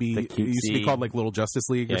the baby. The It used to be cutesy- called like Little Justice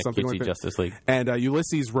League or yeah, something cutesy like that. Justice League. And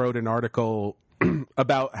Ulysses wrote an article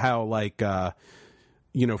about how like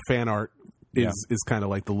fan art is kind of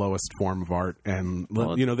like the lowest form of art, and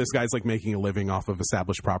Well, this guy's like making a living off of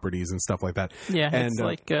established properties and stuff like that. Yeah, and it's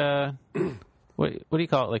like what do you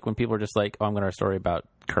call it? Like when people are just like, "Oh, I'm going to write a story about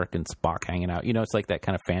Kirk and Spock hanging out." It's like that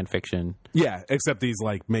kind of fan fiction. yeah, except he's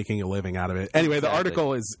like making a living out of it. Anyway, Exactly.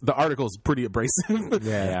 the article is pretty abrasive.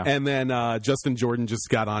 Yeah. And then Justin Jordan just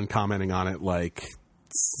got on commenting on it, like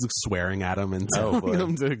swearing at him and telling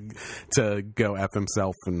him to go F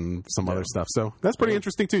himself and some other stuff. So that's pretty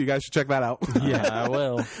interesting too. You guys should check that out. Yeah, I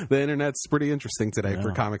will. The internet's pretty interesting today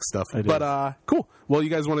for comic stuff. It But cool. Well, you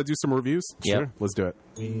guys want to do some reviews? Yep. Sure. Let's do it.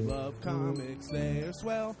 We love comics, they're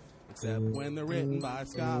swell, except when they're written by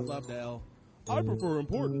Scott Lobdell. I prefer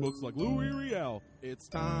important books like Louis Riel. It's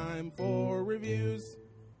time for reviews.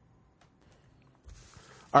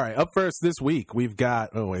 All right. Up first this week, we've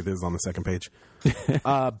got. Oh wait, this is on the second page.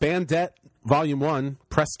 Bandette Volume 1,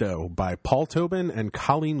 Presto, by Paul Tobin and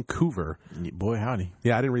Colleen Coover. Boy, howdy.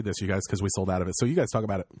 Yeah, I didn't read this, you guys, because we sold out of it. So you guys talk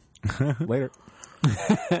about it later.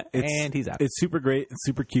 And he's out. It's super great. It's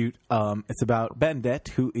super cute. It's about Bandette,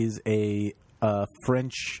 who is a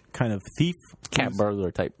French kind of thief. Cat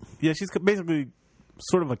burglar type. Yeah, she's basically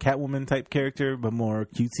sort of a Catwoman type character, but more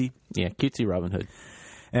cutesy. Yeah, cutesy Robin Hood.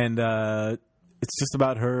 And it's just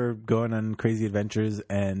about her going on crazy adventures.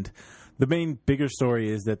 And the main bigger story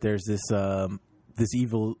is that there's this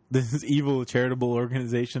evil charitable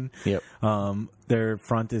organization. Yep. Their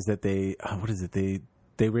front is that they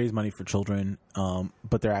raise money for children,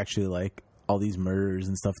 but they're actually like all these murders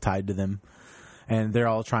and stuff tied to them, and they're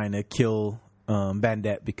all trying to kill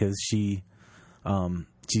Bandette because she's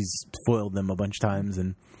foiled them a bunch of times,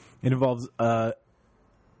 and it involves a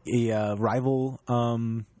rival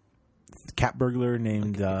cat burglar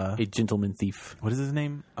named A gentleman thief. what is his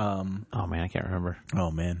name? Oh man, I can't remember.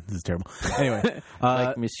 Oh man, this is terrible. Anyway,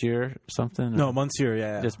 Like Monsieur something? no, Monsieur,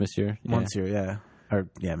 yeah, Just Monsieur. Yeah. Monsieur, yeah, or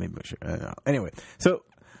yeah, maybe Monsieur. I don't know. Anyway, so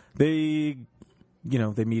they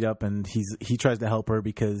meet up, and he tries to help her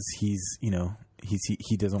because he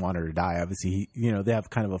doesn't want her to die. Obviously, they have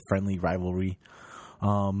kind of a friendly rivalry.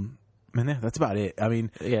 And yeah, that's about it. I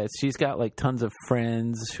mean, Yeah, she's got like tons of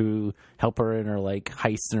friends who help her in her like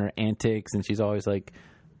heists and her antics, and she's always like,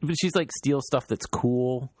 but she's like steals stuff that's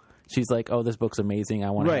cool. She's like, oh, this book's amazing.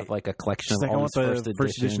 I want to Right. have like a collection she's of like, I all want these the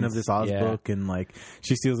first edition of this Oz Yeah. book, and like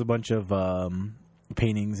she steals a bunch of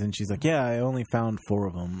paintings, and she's like, yeah, I only found 4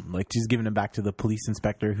 of them. Like she's giving them back to the police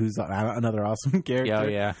inspector, who's another awesome character. Yeah,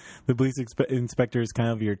 yeah. The police inspector is kind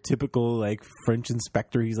of your typical like French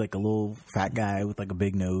inspector. He's like a little fat guy with like a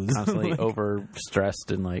big nose, Constantly Like, over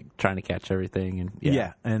stressed and like trying to catch everything, and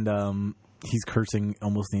yeah. And he's cursing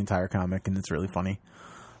almost the entire comic, and it's really funny.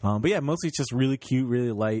 But yeah, mostly it's just really cute,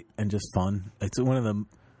 really light, and just fun. It's one of the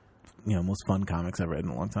most fun comics I've read in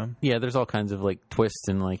a long time. Yeah, there's all kinds of like twists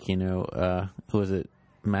and like who is it,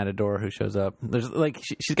 Matador, who shows up. There's like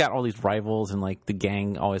she's got all these rivals and like the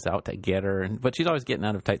gang always out to get her, but she's always getting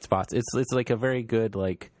out of tight spots. It's like a very good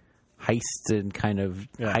like heist and kind of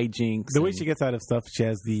hijinks. The way and- she gets out of stuff, she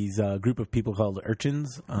has these group of people called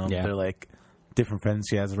urchins. Yeah. They're like different friends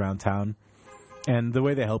she has around town. And the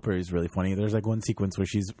way they help her is really funny. There's like one sequence where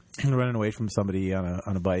she's running away from somebody on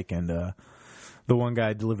a bike, and the one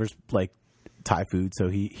guy delivers like Thai food, so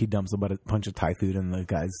he dumps a bunch of Thai food, and the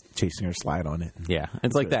guy's chasing her slide on it. Yeah,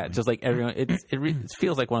 it's like that. Just like everyone, it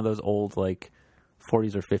feels like one of those old like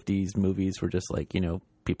 40s or 50s movies where just like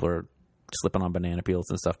people are slipping on banana peels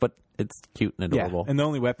and stuff, but it's cute and adorable. And the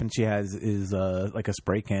only weapon she has is like a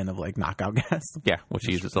spray can of like knockout gas. Yeah, which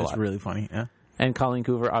she uses a It's lot. really funny. Yeah. And Colleen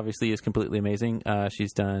Coover obviously is completely amazing.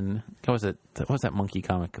 She's done what was that monkey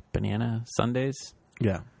comic, Banana Sundays?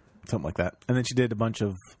 Yeah. Something like that. And then she did a bunch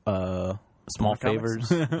of Small comics. Favors,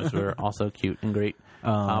 which were also cute and great.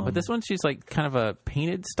 But this one, she's like kind of a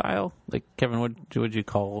painted style. Like Kevin, what would you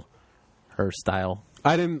call her style?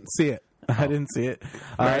 I didn't see it. I didn't see it.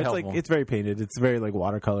 Very It's helpful. it's very painted. It's very like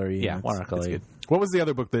watercolory. Yeah, and watercolor. It's good. What was the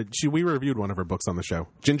other book that we reviewed one of her books on the show?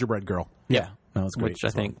 Gingerbread Girl. Yeah, that was great. Which I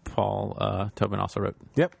think Paul Tobin also wrote.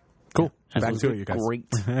 Yep. Cool. And Back was to it, you guys. Great.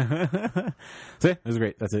 So, yeah, it was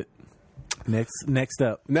great. That's it. Next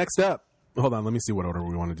up. Next up, hold on, let me see what order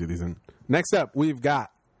we want to do these in. Next up, we've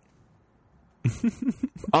got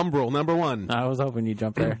Umbral, number 1. I was hoping you'd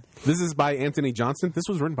jump there. This is by Anthony Johnson. This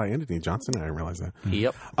was written by Anthony Johnson. I didn't realize that.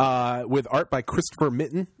 Yep. With art by Christopher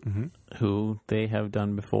Mitten. Who they have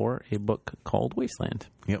done before a book called Wasteland.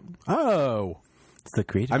 Yep. Oh. It's the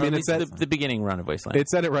creative. I mean, Or at it least said the beginning run of Wasteland. it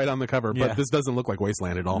said it right on the cover, Yeah. but this doesn't look like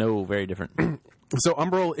Wasteland at all. No, very different. So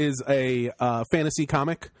Umbral is a fantasy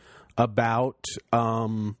comic about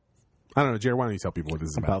I don't know, Jared, why don't you tell people what this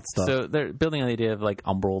is about? stuff. So they're building on the idea of like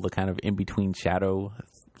Umbral, the kind of in between shadow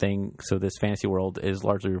thing. So this fantasy world is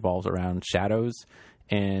largely revolves around shadows,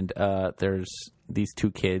 and there's these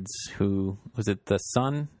two kids who was it the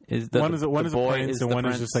son is the one is a boy prince, and the one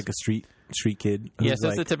prince. is just like a street kid. who's Yes,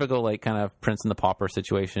 that's like, the typical like kind of Prince and the Pauper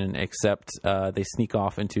situation, except they sneak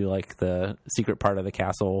off into like the secret part of the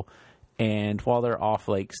castle, and while they're off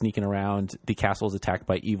like sneaking around, the castle is attacked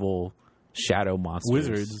by evil shadow monsters,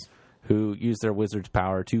 Wizards. who use their wizard's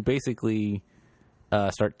power to basically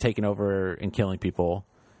start taking over and killing people.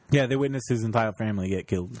 Yeah, they witness his entire family get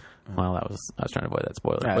killed. Well, I was trying to avoid that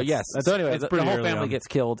spoiler, Yeah, but it's- yes. that's- So anyway, it's the pretty whole early family on. gets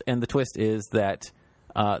killed, and the twist is that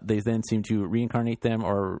they then seem to reincarnate them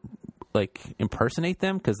or like impersonate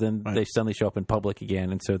them, because then Right. they suddenly show up in public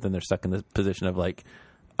again, and so then they're stuck in the position of like,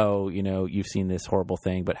 oh, you know, you've seen this horrible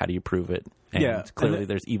thing, but how do you prove it? And Yeah, clearly and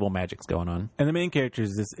there's evil magics going on. And the main character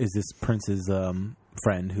is this prince's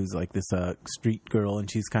friend, who's like this street girl,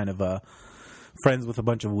 and she's kind of friends with a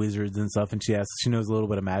bunch of wizards and stuff. And she knows a little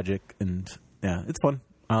bit of magic, and yeah, it's fun.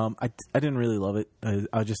 I didn't really love it.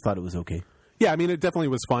 I just thought it was okay. Yeah, I mean, it definitely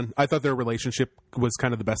was fun. I thought their relationship was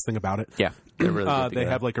kind of the best thing about it. Yeah, they're really good They together.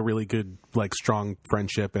 have like a really good, like strong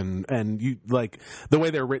friendship, and you like the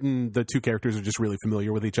way they're written. The two characters are just really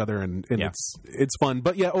familiar with each other, and Yeah. it's fun.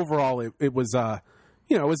 But yeah, overall, it was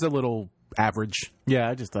it was a little average.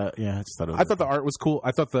 I just thought it was. I thought the art was cool.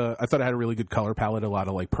 I thought it had a really good color palette, a lot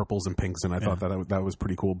of like purples and pinks, and I thought that was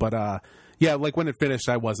pretty cool. But yeah, like when it finished,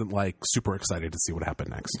 I wasn't like super excited to see what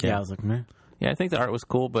happened next. I was like, meh. Yeah, I think the art was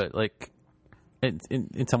cool, but like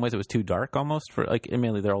in some ways it was too dark almost for like.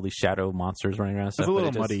 Mainly there are all these shadow monsters running around and stuff. a little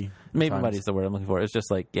but it just- muddy Maybe times. muddy is the word I'm looking for. It's just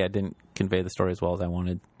like it didn't convey the story as well as I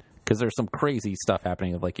wanted. Because there's some crazy stuff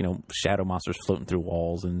happening of like shadow monsters floating through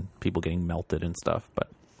walls and people getting melted and stuff. But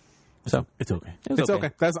so It's okay. it was It's okay.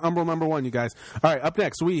 That's Umbral number 1, you guys. All right, up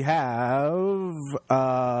next we have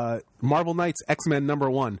Marvel Knights X-Men number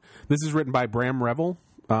 1. This is written by Bram Revel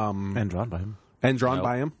And drawn by him. and drawn No.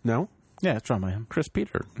 by him. No, Yeah, it's drawn by him. Chris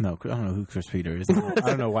Peter. No, I don't know who Chris Peter is. I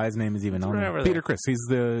don't know why his name is even on there. Whatever Peter Criss. He's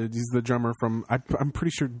the drummer from. I'm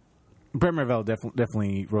pretty sure. Brett Marvell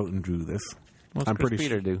definitely wrote and drew this. What's I'm Chris pretty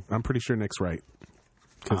Peter sure. do? I'm pretty sure Nick's right.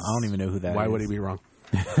 I don't even know who that is. Why would he be wrong?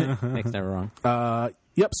 Nick's never wrong.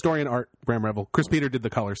 Yep, story and art. Bram Revel. Chris Peter did the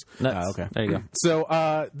colors. Nuts. okay. There you go.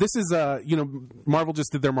 So this is Marvel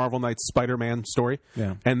just did their Marvel Knights Spider-Man story,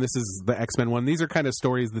 Yeah. and this is the X-Men one. These are kind of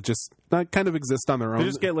stories that just kind of exist on their own. They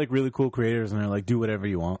just get like really cool creators, and they're like, do whatever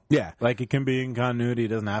you want. Yeah. Like it can be in continuity. It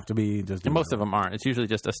doesn't have to be. Just do And most whatever. of them aren't. It's usually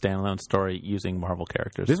just a standalone story using Marvel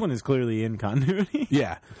characters. This one is clearly in continuity.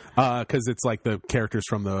 Yeah, because it's like the characters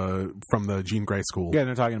from the Jean Grey school. Yeah, and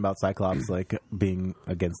they're talking about Cyclops like being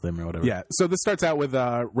against them or whatever. Yeah, so this starts out with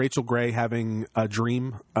Rachel Grey having a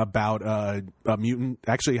dream about a mutant.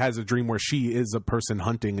 Actually, has a dream where she is a person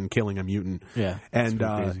hunting and killing a mutant. Yeah, and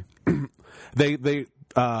it's pretty crazy. they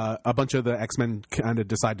a bunch of the X-Men kind of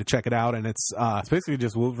decide to check it out, and it's It's basically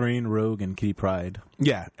just Wolverine, Rogue, and Kitty Pryde.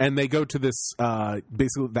 yeah, and they go to this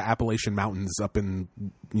basically the Appalachian Mountains up in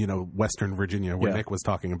Western Virginia, where Yeah. Nick was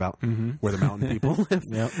talking about, where the mountain people live.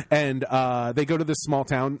 Yep. And they go to this small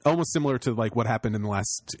town, almost similar to like what happened in the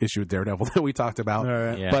last issue of Daredevil that we talked about. All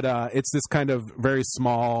right. Yeah. But it's this kind of very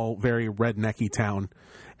small, very rednecky town.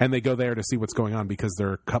 And they go there to see what's going on because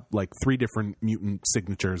there are like 3 different mutant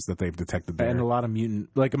signatures that they've detected there. And a lot of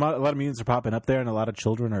mutants are popping up there, and a lot of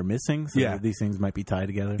children are missing. So Yeah. these things might be tied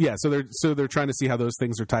together. Yeah, so they're trying to see how those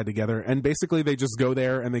things are tied together, and basically they just go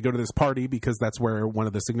there and they go to this party because that's where one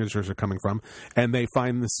of the signatures are coming from, and they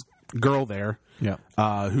find this girl there, Yeah.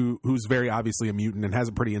 who's very obviously a mutant and has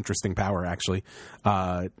a pretty interesting power actually,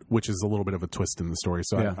 which is a little bit of a twist in the story.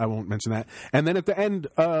 So Yeah. I won't mention that. And then at the end,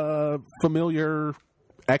 familiar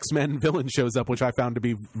X-Men villain shows up, which I found to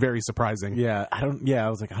be very surprising. Yeah, I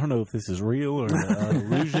was like, I don't know if this is real or an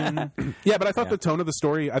illusion. Yeah, but I thought the tone of the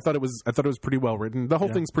story, I thought it was pretty well written. The whole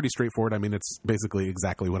thing's pretty straightforward. I mean, it's basically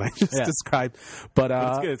exactly what I just Yeah. described. But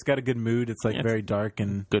It's good. It's got a good mood. It's like Yeah. very dark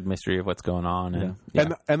and Good mystery of what's going on. And,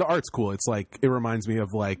 yeah. and the art's cool. It's like it reminds me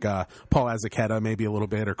of like Paul Azaceta maybe a little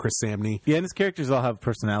bit, or Chris Samney. yeah, and his characters all have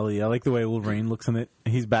personality. I like the way Wolverine looks in it.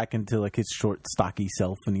 He's back into like his short, stocky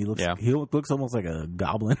self, and he looks almost like a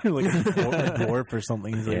goblin goblin or like a dwarf or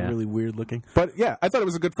something. He's like really weird looking. But yeah, I thought it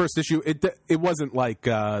was a good first issue. It wasn't like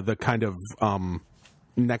the kind of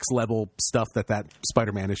next level stuff that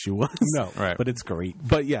Spider-Man issue was. No, Right. but it's great.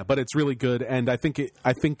 But it's really good, and I think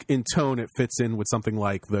in tone it fits in with something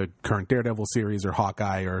like the current Daredevil series or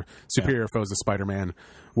Hawkeye or Superior Foes of Spider-Man,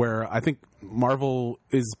 where I think Marvel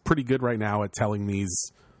is pretty good right now at telling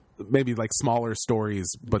these maybe like smaller stories,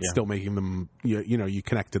 but still making them you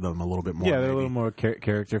connect to them a little bit more. Yeah, they're maybe. a little more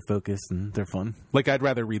character focused and they're fun. Like I'd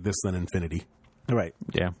rather read this than Infinity, Right.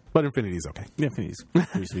 Yeah. but Infinity's okay. Yeah, Infinite's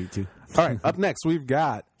pretty sweet too. All right, up next we've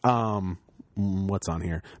got what's on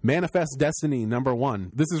here? Manifest Destiny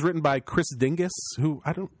 #1. This is written by Chris Dingus, who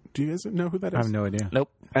do you guys know who that is? I have no idea.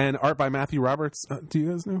 Nope. And art by Matthew Roberts. Do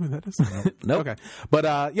you guys know who that is? Nope. Okay.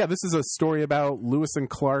 But this is a story about Lewis and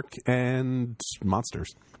Clark and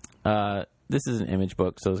monsters. This is an Image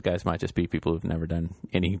book, so those guys might just be people who've never done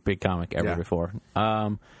any big comic ever before.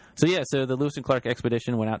 So the Lewis and Clark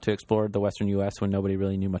expedition went out to explore the western U.S. when nobody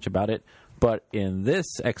really knew much about it. But in this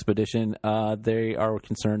expedition, they are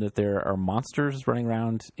concerned that there are monsters running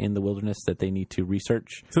around in the wilderness that they need to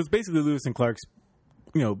research. So it's basically Lewis and Clark's,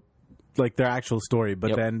 like their actual story,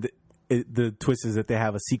 but then the twist is that they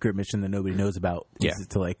have a secret mission that nobody knows about. Yeah. Is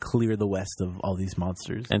to like clear the West of all these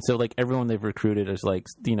monsters. And so, like, everyone they've recruited is like,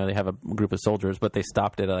 they have a group of soldiers, but they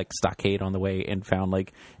stopped at a like stockade on the way and found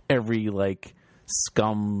like every like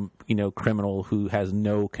scum, criminal who has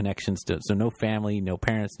no connections to, so no family, no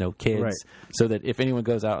parents, no kids, Right. so that if anyone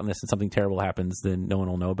goes out on this and something terrible happens, then no one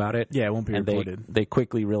will know about it. Yeah, it won't be and reported. They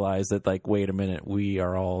quickly realize that, like, wait a minute, we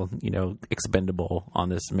are all, expendable on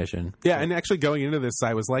this mission. Yeah, and actually going into this,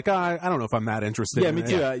 I was like, I don't know if I'm that interested. Yeah, in me it.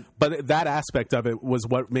 too. But that aspect of it was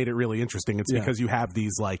what made it really interesting. It's Yeah. because you have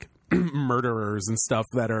these like murderers and stuff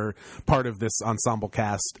that are part of this ensemble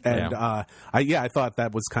cast, and I thought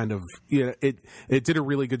that was kind of it did a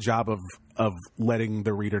really good job of letting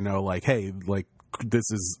the reader know, like, hey, like, this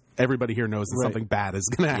is, everybody here knows that Right. something bad is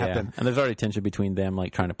going to happen. And there's already tension between them,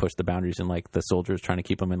 like, trying to push the boundaries, and like the soldiers trying to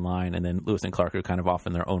keep them in line, and then Lewis and Clark are kind of off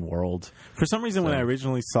in their own world. For some reason, when I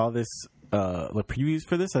originally saw this, the previews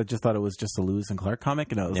for this, I just thought it was just a Lewis and Clark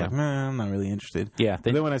comic, and I was like, man, I'm not really interested. Yeah,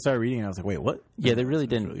 But then when I started reading it, I was like, wait, what? Yeah, they really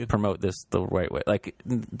didn't promote this the right way. Like,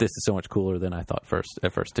 this is so much cooler than I thought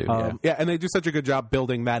at first too. Yeah, and they do such a good job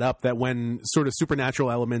building that up that when sort of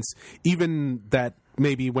supernatural elements, even that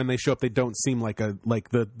maybe when they show up, they don't seem like the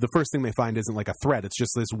first thing they find isn't like a threat. It's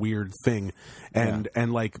just this weird thing, and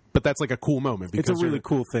like, but that's like a cool moment because It's a really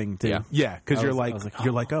cool thing, too. Yeah. because you're I was like,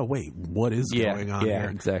 you're like, oh wait, what is going on yeah, here?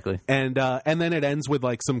 exactly. And then it ends with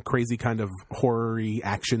like some crazy kind of horror-y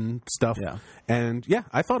action stuff. Yeah. And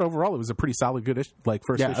I thought overall it was a pretty solid, good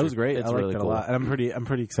first Yeah, issue. it was great. It's I liked really it a cool. lot, and I'm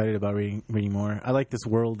pretty excited about reading more. I like this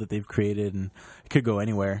world that they've created, and it could go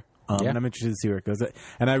anywhere. And I'm interested to see where it goes.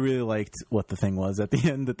 And I really liked what the thing was at the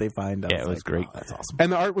end that they find. Yeah, it was like, great. Oh, that's awesome.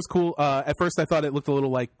 And the art was cool. At first, I thought it looked a little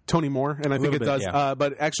like Tony Moore, and I think it little does. bit, yeah.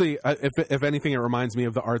 But actually, if anything, it reminds me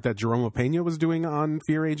of the art that Jerome Pena was doing on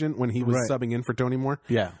Fear Agent when he was Right. subbing in for Tony Moore.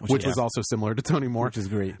 Yeah, which was also similar to Tony Moore, Which is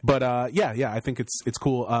great. But I think it's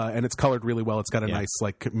cool, and it's colored really well. It's got a nice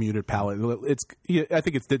like muted palette. I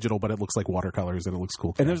think it's digital, but it looks like watercolors, and it looks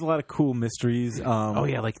cool. And there's a lot of cool mysteries. Oh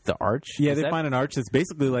yeah, like the arch. Yeah, Is they that- find an arch that's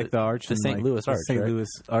basically like the arch the in, St. like, Louis the arch, St. right? Louis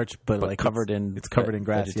arch, but like covered it's covered in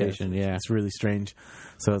grass. vegetation, yeah. It's really strange.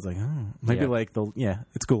 So I was like, maybe Yeah. like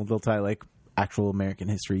it's cool. They'll tie like actual American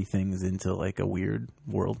history things into like a weird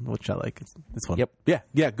world, which I like. It's fun. Yep,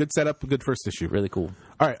 Yeah, good setup, good first issue. really cool.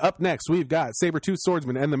 All right, up next we've got Sabretooth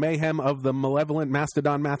Swordsman and the Mayhem of the Malevolent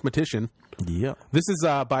Mastodon Mathematician. Yeah. This is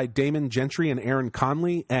by Damon Gentry and Aaron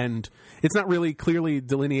Conley, and it's not really clearly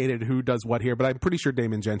delineated who does what here, but I'm pretty sure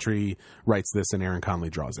Damon Gentry writes this and Aaron Conley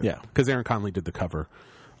draws it. Yeah. Because Aaron Conley did the cover.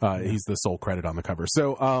 He's the sole credit on the cover.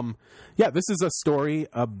 So, this is a story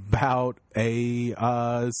about a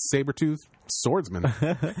Sabretooth swordsman.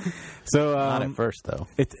 So Not at first though.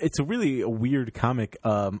 it's a really weird comic.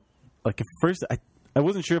 Like at first, I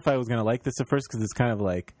wasn't sure if I was gonna like this at first because it's kind of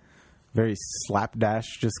like very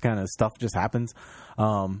slapdash, just kind of stuff just happens.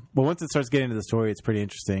 But once it starts getting into the story, it's pretty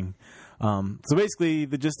interesting. So basically,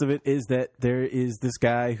 the gist of it is that there is this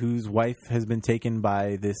guy whose wife has been taken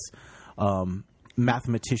by this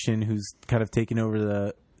mathematician who's kind of taken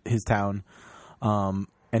over his town.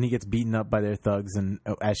 And he gets beaten up by their thugs, and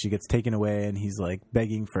as she gets taken away, and he's like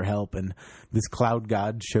begging for help, and this cloud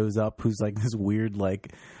god shows up, who's like this weird,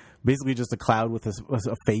 like basically just a cloud with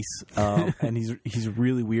a face, and he's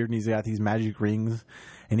really weird, and he's got these magic rings,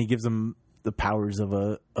 and he gives him the powers of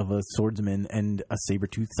a swordsman and a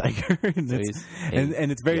saber-toothed tiger, and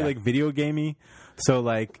it's very like video gamey. So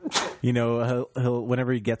like, you know, he'll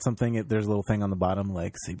whenever he gets something, there's a little thing on the bottom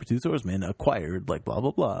like saber-toothed swordsman acquired, like blah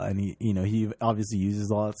blah blah, and he obviously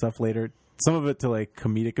uses all that stuff later. Some of it to like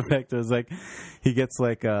comedic effect. It was like he gets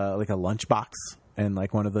like a lunchbox, and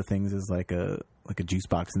like one of the things is like a juice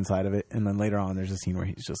box inside of it, and then later on there's a scene where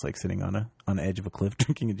he's just like sitting on the edge of a cliff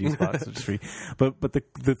drinking a juice box, which is free. But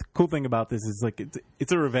the cool thing about this is like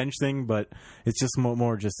it's a revenge thing, but it's just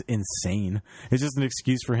more just insane. It's just an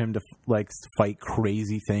excuse for him to like fight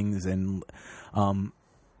crazy things, and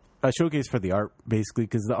a showcase for the art basically,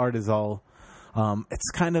 because the art is all it's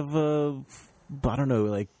kind of I don't know,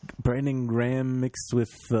 like Brandon Graham mixed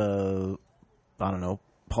with I don't know,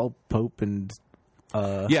 Paul Pope and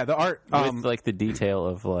the art with like the detail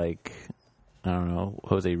of like, I don't know,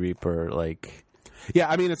 Jose Reaper, like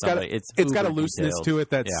I mean it's got a looseness detailed. to it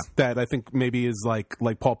that I think maybe is like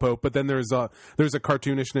Paul Pope, but then there's a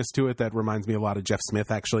cartoonishness to it that reminds me a lot of Jeff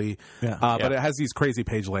Smith actually. But it has these crazy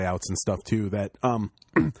page layouts and stuff too that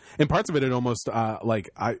in parts of it almost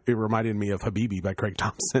it reminded me of Habibi by Craig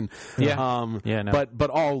Thompson. But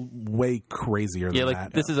all way crazier than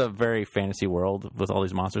that. This is a very fantasy world with all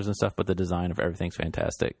these monsters and stuff, but the design of everything's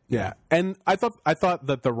fantastic. And I thought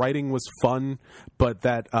that the writing was fun, but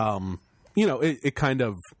that it kind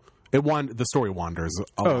of the story wanders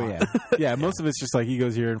a lot. Most of it's just like he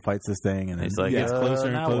goes here and fights this thing, and it's like gets closer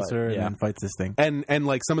and closer, and then fights this thing. And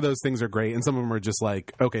like some of those things are great, and some of them are just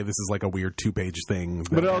like, okay, this is like a weird 2-page thing.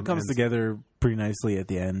 But it all comes together pretty nicely at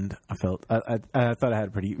the end. I thought I had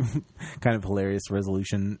a pretty kind of hilarious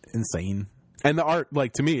resolution, insane. And the art,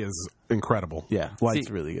 like, to me, is incredible. It's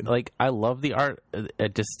really good. Like, I love the art.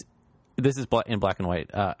 This is in black and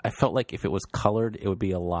white. I felt like if it was colored, it would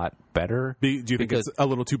be a lot better. Do you think it's a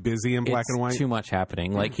little too busy in black and white? Too much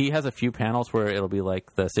happening. Like, he has a few panels where it'll be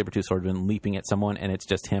like the saber-tooth swordsman leaping at someone, and it's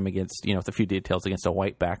just him against, with a few details against a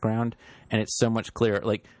white background, and it's so much clearer.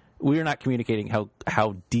 Like, we're not communicating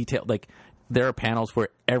how detailed. Like, there are panels where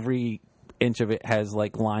every inch of it has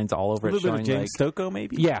like lines all over it, showing bit of James Stokoe,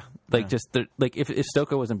 maybe. Just like if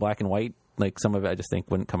Stokoe was in black and white, like some of it I just think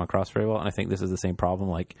wouldn't come across very well. And I think this is the same problem.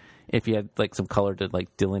 Like if you had like some color to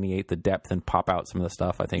like delineate the depth and pop out some of the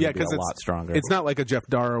stuff, I think it'd be a lot stronger. It's not like a Jeff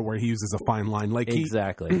Darrow where he uses a fine line. Like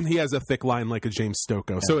exactly, he has a thick line like a James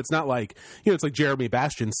Stokoe. So it's not like it's like Jeremy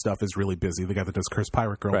Bastian's stuff is really busy. The guy that does Curse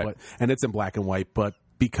Pirate Girl, and it's in black and white, but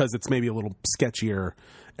because it's maybe a little sketchier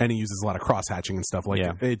and he uses a lot of cross hatching and stuff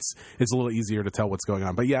it's a little easier to tell what's going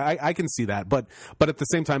on. But I can see that. But at the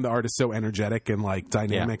same time, the art is so energetic and like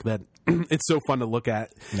dynamic that it's so fun to look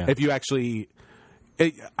at. If you actually,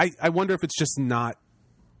 I wonder if it's just not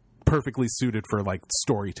perfectly suited for like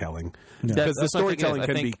storytelling, because the storytelling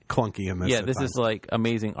can be clunky in this. Yeah, this is like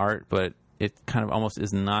amazing art, but it kind of almost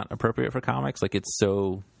is not appropriate for comics. Like it's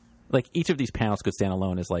so. Like each of these panels could stand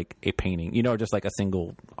alone as like a painting, just like a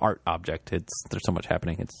single art object. There's so much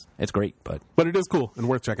happening. It's great, but it is cool and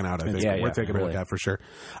worth checking out. I think worth taking a look at for sure.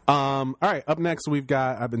 All right, up next we've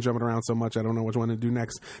got. I've been jumping around so much I don't know which one to do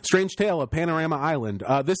next. Strange Tale of Panorama Island.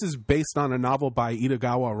 This is based on a novel by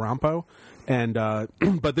Itagawa Rampo, and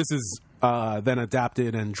but this is. Then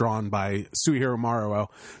adapted and drawn by Suihiro Maruo,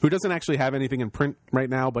 who doesn't actually have anything in print right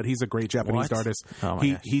now, but he's a great Japanese artist.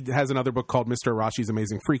 He has another book called Mr. Arashi's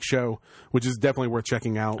Amazing Freak Show, which is definitely worth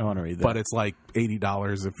checking out. I want to read that. But it's like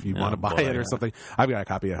 $80 if you want to buy it or something. I've got a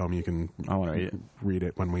copy at home. You can I want to read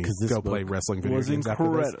it when we go play wrestling video games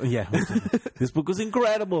after this. Yeah, this book was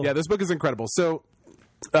incredible. Yeah, this book is incredible. So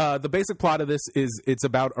the basic plot of this is it's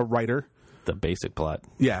about a writer. The basic plot.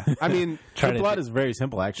 Yeah, I mean, the plot is very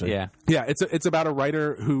simple, actually. Yeah. It's about a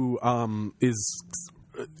writer who is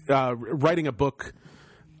writing a book,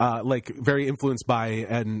 like very influenced by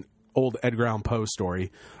an old Edgar Allan Poe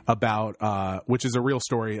story about, which is a real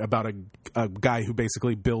story about a guy who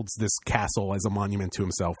basically builds this castle as a monument to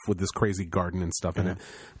himself with this crazy garden and stuff in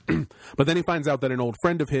it. But then he finds out that an old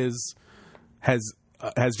friend of his has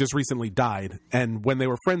just recently died, and when they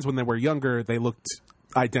were friends when they were younger, they looked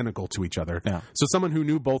identical to each other. So someone who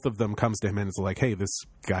knew both of them comes to him and is like, hey, this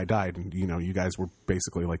guy died, and you guys were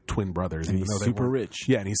basically like twin brothers, and even though he's super rich.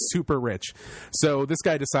 Yeah, and he's super rich. So this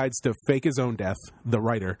guy decides to fake his own death, the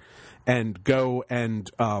writer, and go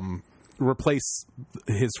and replace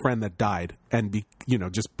his friend that died and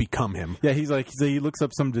just become him. Yeah, he looks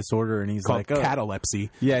up some disorder and he's called like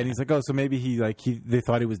catalepsy. Yeah, and he's like, so maybe they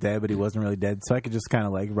thought he was dead, but he wasn't really dead. So I could just kind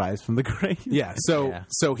of like rise from the grave. Yeah.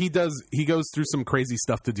 So he goes through some crazy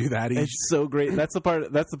stuff to do that. It's so great. That's the part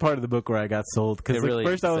of the book where I got sold, because really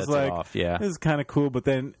first I was like, this is kind of cool, but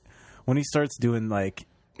then when he starts doing like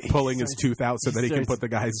pulling his tooth out so that he can put the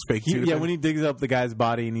guy's fake tooth in. When he digs up the guy's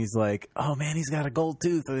body and he's like, oh man, he's got a gold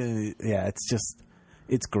tooth. Yeah,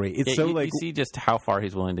 it's great. It's so you see just how far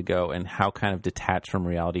he's willing to go and how kind of detached from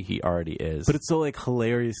reality he already is. But it's so like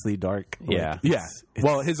hilariously dark. Yeah.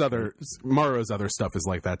 Well, Maruo's other stuff is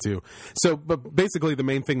like that too. So, but basically the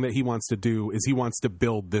main thing that he wants to do is he wants to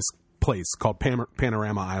build this place called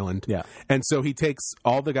Panorama Island. Yeah. And so he takes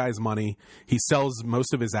all the guy's money, he sells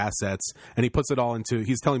most of his assets, and he puts it all into,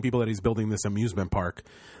 he's telling people that he's building this amusement park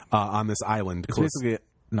on this island. It's basically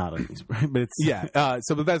not unusual, but it's...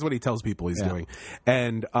 So that's what he tells people he's doing.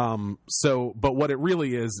 And but what it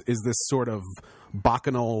really is this sort of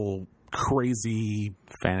bacchanal, crazy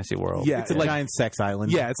fantasy world. Yeah, it's a giant sex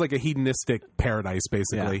island. Yeah, it's like a hedonistic paradise,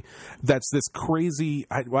 basically. Yeah. That's this crazy...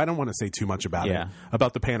 I don't want to say too much about it,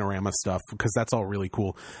 about the panorama stuff, because that's all really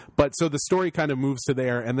cool. But so the story kind of moves to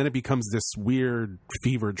there, and then it becomes this weird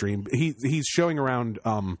fever dream. He's showing around...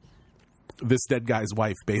 this dead guy's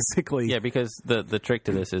wife, basically. Yeah, because the trick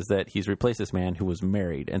to this is that he's replaced this man who was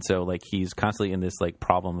married, and so like he's constantly in this like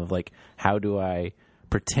problem of like, how do I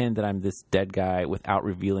pretend that I'm this dead guy without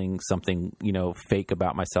revealing something, fake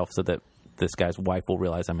about myself, so that this guy's wife will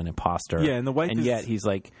realize I'm an imposter. Yeah, and the wife yet he's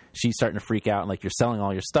like, she's starting to freak out and like, you're selling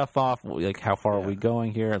all your stuff off. Like, how far are we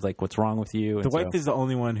going here? It's like, what's wrong with you? The wife is the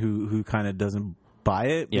only one who kind of doesn't buy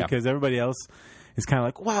it, because everybody else is kind of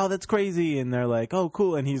like, wow, that's crazy, and they're like, oh,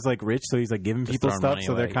 cool, and he's like rich, so he's like giving people stuff,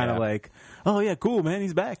 so they're kind of like, oh yeah, cool, man,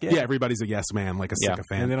 he's back. Yeah, everybody's a yes man, like a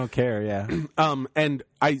sycophant, and they don't care. And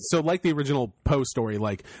so like the original Poe story,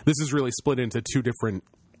 like this is really split into two different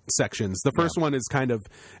sections. The first one is kind of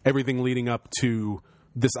everything leading up to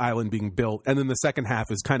this island being built, and then the second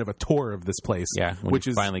half is kind of a tour of this place. Yeah, which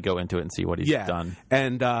is finally go into it and see what he's done.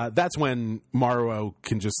 And that's when Maruo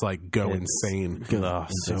can just like go insane.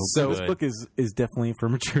 So this book is definitely for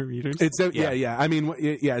mature readers. It's I mean,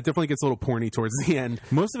 it definitely gets a little porny towards the end.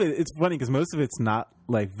 Most of it, it's funny because most of it's not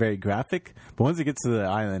like very graphic, but once it gets to the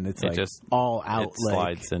island, it's like just all out. It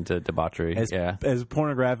slides into debauchery. As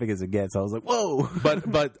pornographic as it gets. I was like, whoa. But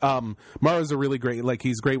Maruo's a really great. Like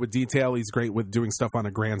he's great with detail. He's great with doing stuff on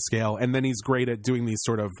a grand scale, and then he's great at doing these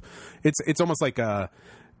sort of. It's almost like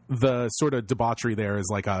the sort of debauchery there is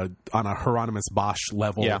like on a Hieronymus Bosch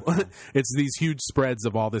level. Yeah. It's these huge spreads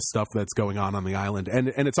of all this stuff that's going on the island, and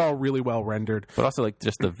it's all really well rendered. But also like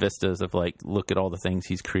just the vistas of like, look at all the things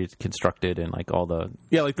he's constructed and like all the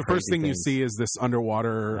like the first thing you see is this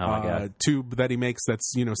underwater tube that he makes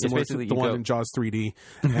that's similar to the one in Jaws 3D.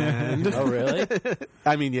 And oh really?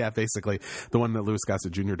 I mean, basically the one that Louis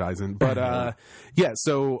Gossett Jr. dies in. But all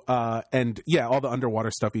the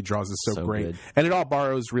underwater stuff he draws is so great, and it all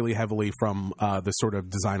borrows really heavily from the sort of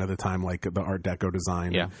design of the time, like the Art Deco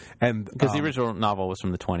design. Yeah, and because the original novel was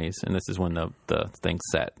from the 20s, and this is when the thing's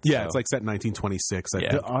set. Yeah, it's like set in 1926.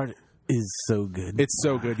 The art is so good. It's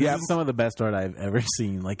so good. This is some of the best art I've ever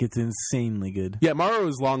seen. Like, it's insanely good. Yeah, Maruo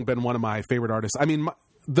has long been one of my favorite artists. I mean,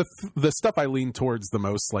 the stuff I lean towards the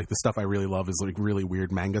most, like the stuff I really love, is like really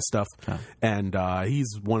weird manga stuff, and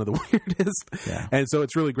he's one of the weirdest. Yeah, and so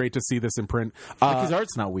it's really great to see this in print. His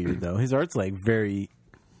art's not weird though. His art's like very.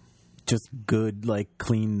 Just good, like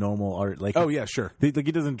clean, normal art. Like, oh yeah, sure. Like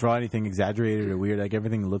he doesn't draw anything exaggerated or weird. Like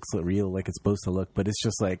everything looks real, like it's supposed to look. But it's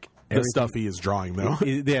just like the stuff he is drawing, though.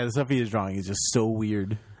 The stuff he is drawing is just so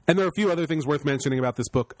weird. And there are a few other things worth mentioning about this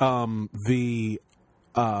book. The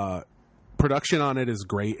production on it is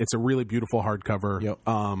great. It's a really beautiful hardcover. Yep.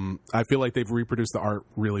 I feel like they've reproduced the art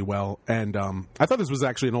really well. And I thought this was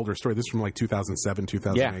actually an older story. This is from like 2007,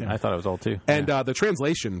 2008. Yeah, I thought it was old too. And the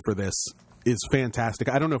translation for this is fantastic.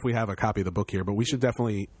 I don't know if we have a copy of the book here, but we should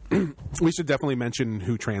definitely mention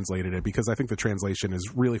who translated it, because I think the translation is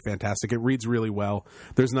really fantastic. It reads really well.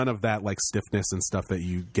 There's none of that like stiffness and stuff that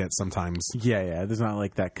you get sometimes. Yeah. There's not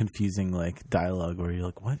like that confusing like dialogue where you're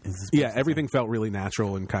like, what is this? Yeah, everything felt really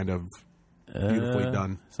natural and kind of beautifully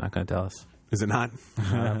done. It's not going to tell us. Is it not?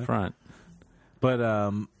 Not up front. But I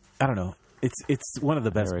don't know. It's one of the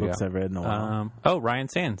best books I've read in a while. Ryan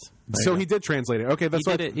Sands. So he did translate it. Okay, that's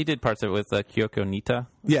he did parts of it with Kyoko Nita.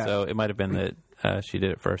 Yeah. So it might have been that she did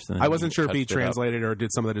it first. And I wasn't sure if he translated or did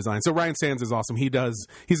some of the design. So Ryan Sands is awesome. He's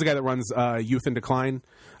the guy that runs Youth in Decline,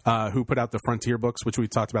 who put out the Frontier books, which we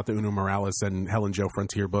talked about, the Uno Morales and Helen Jo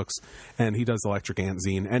Frontier books, and he does Electric Ant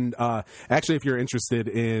Zine. And actually, if you're interested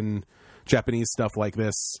in Japanese stuff like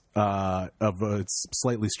this of a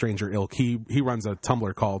slightly stranger ilk, he runs a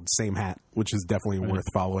Tumblr called Same Hat, which is definitely worth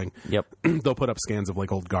following. Yep. They'll put up scans of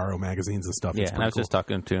like old Garo magazines and stuff. Yeah, and I was just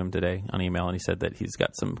talking to him today on email, and he said that he's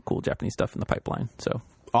got some cool Japanese stuff in the pipeline. So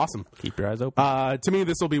awesome. Keep your eyes open. To me,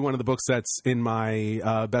 this will be one of the book sets in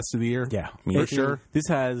my best of the year. Yeah, for sure. This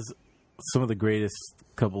has some of the greatest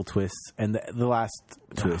couple twists, and the last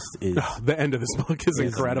twist is The end of this book is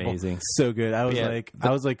incredible. Amazing. so good. I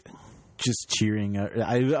was like just cheering.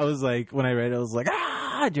 I was like, when I read it, I was like,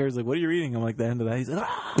 ah! Jared's like, what are you reading? I'm like, the end of that. He's like,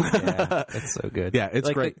 ah! Yeah, it's so good. Yeah, it's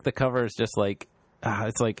like great. The cover is just like,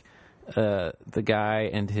 it's like the guy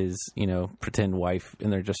and his, pretend wife,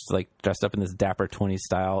 and they're just like dressed up in this dapper 20s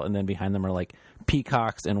style, and then behind them are like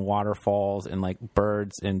peacocks and waterfalls and like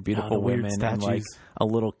birds and beautiful weird women and like statues. a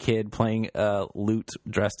little kid playing a lute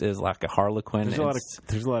dressed as like a harlequin. There's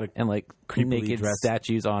a lot of and like creepily naked dressed-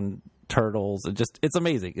 statues on turtles. It's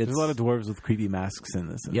amazing. There's a lot of dwarves with creepy masks in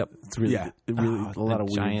this. Yep. It's really, Yeah. really a lot of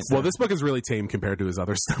weird giant- stuff. Well, this book is really tame compared to his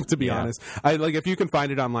other stuff, to be Yeah. honest. I like if you can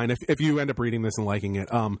find it online. If you end up reading this and liking it,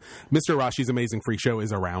 Mr. Rashi's Amazing Freak Show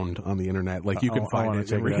is around on the internet. Like you can I find wanna it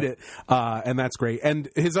check and it read it, and that's great. And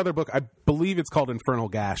his other book, I believe it's called Infernal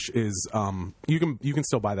Gash, is you can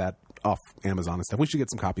still buy that off Amazon and stuff. We should get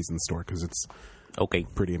some copies in the store because it's Okay.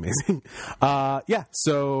 pretty amazing. Yeah.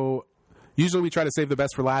 So usually we try to save the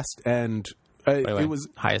best for last, and By the way, it was.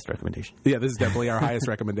 highest recommendation. Yeah, this is definitely our highest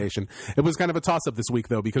recommendation. It was kind of a toss-up this week,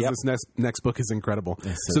 though, because Yep. this next book is incredible.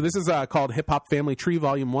 Yes, So this is called Hip Hop Family Tree,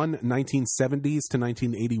 Volume 1, 1970s to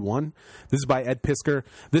 1981. This is by Ed Piskor.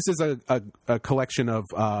 This is a collection of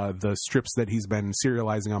the strips that he's been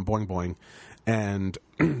serializing on Boing Boing. And...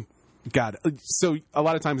 God, so a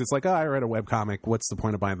lot of times it's like, I read a webcomic. What's the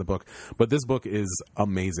point of buying the book? But this book is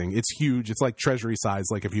amazing. It's huge. It's like Treasury size,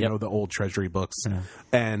 like if you Yep. know the old Treasury books.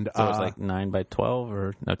 And So it's like 9 by 12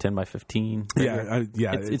 or 10 by 15. yeah,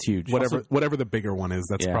 It's huge. Whatever the bigger one is,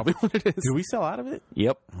 that's Yeah. probably what it is. Did we sell out of it?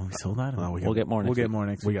 Yep. Oh, we sold out of it. We'll get more next We'll get week. more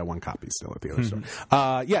next We week. got one copy still at the other store.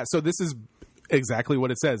 Yeah, so this is exactly what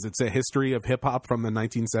it says. It's a history of hip hop from the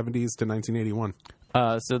 1970s to 1981.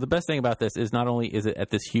 So the best thing about this is not only is it at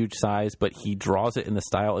this huge size, but he draws it in the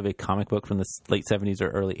style of a comic book from the late 70s or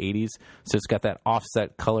early 80s. So it's got that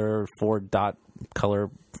offset color, 4-dot color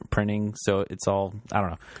printing. So it's all, I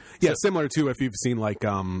don't know. Yeah, similar to if you've seen like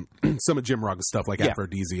some of Jim Rugg's stuff, like Yeah.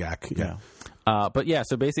 Aphrodisiac. Yeah. But yeah,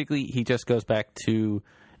 so basically he just goes back to,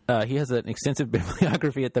 he has an extensive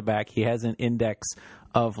bibliography at the back. He has an index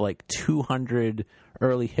of like 200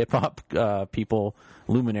 early hip hop people,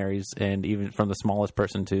 luminaries, and even from the smallest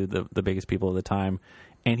person to the biggest people of the time.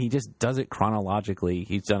 And he just does it chronologically.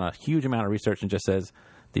 He's done a huge amount of research and just says,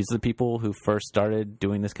 these are the people who first started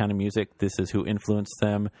doing this kind of music. This is who influenced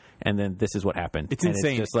them, and then this is what happened. It's And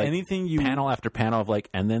insane. just like Anything you- panel after panel of like,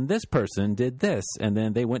 and then this person did this, and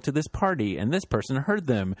then they went to this party, and this person heard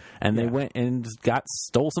them, and they went and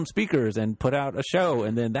stole some speakers and put out a show,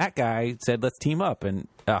 and then that guy said, "Let's team up." And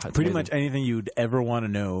it's Pretty amazing. much anything you'd ever want to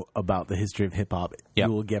know about the history of hip hop, Yep.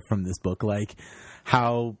 you will get from this book. Like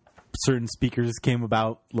how certain speakers came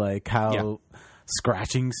about, like how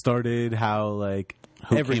scratching started, how like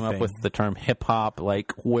who everything. came up with the term hip hop?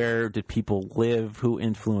 Like, where did people live? Who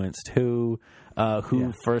influenced who?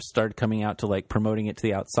 Who first started coming out to like promoting it to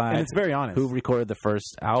the outside? And it's very honest. Who recorded the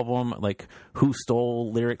first album? Like, who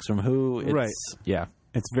stole lyrics from who? It's, Right. Yeah.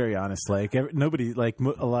 It's very honest. Like nobody, like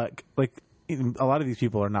a lot, like a lot of these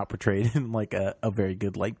people are not portrayed in like a very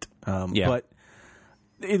good light. Yeah. But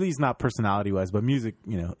at least not personality wise. But music,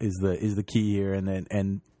 is the key here,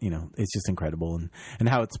 and it's just incredible, and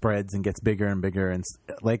how it spreads and gets bigger and bigger. And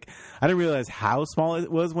like I didn't realize how small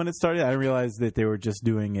it was when it started. I didn't realize that they were just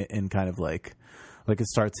doing it in kind of like it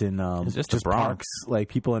starts in It's just the Bronx. parks, like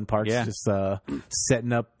people in parks Yeah. just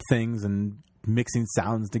setting up things and mixing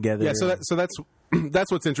sounds together. Yeah, so that's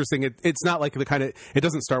that's what's interesting. It's not like the kind of, it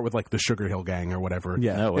doesn't start with like the Sugar Hill Gang or whatever.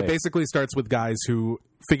 Yeah. No way. It basically starts with guys who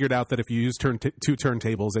figured out that if you use two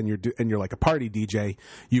turntables and you're like a party DJ,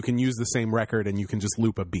 you can use the same record and you can just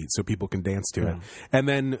loop a beat so people can dance to it. And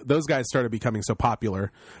then those guys started becoming so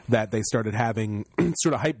popular that they started having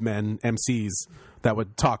sort of hype men, MCs, that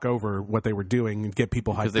would talk over what they were doing and get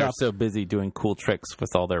people Because hyped they were up. so busy doing cool tricks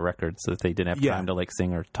with all their records that they didn't have Yeah. time to like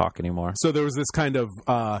sing or talk anymore. So there was this kind of,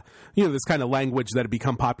 this kind of language that had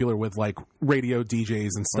become popular with like radio DJs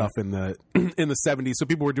and stuff in the 70s. So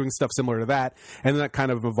people were doing stuff similar to that, and then that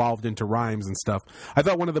kind of evolved into rhymes and stuff. I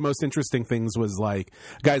thought one of the most interesting things was like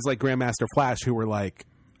guys like Grandmaster Flash, who were like,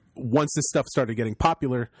 once this stuff started getting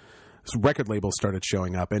popular, record labels started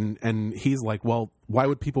showing up, and he's like, well, why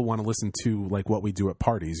would people want to listen to like what we do at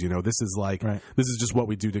parties? You know, this is like this is just what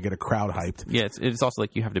we do to get a crowd hyped. Yeah, it's also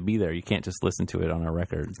like you have to be there. You can't just listen to it on a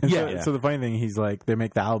record. And so the funny thing, he's like, they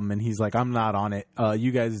make the album, and he's like, I'm not on it.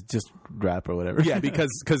 You guys just rap or whatever. Yeah,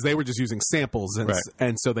 because they were just using samples,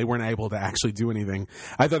 and so they weren't able to actually do anything.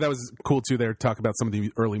 I thought that was cool too. They were talking about some of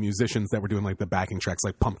the early musicians that were doing like the backing tracks,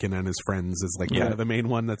 like Pumpkin and His Friends is like the main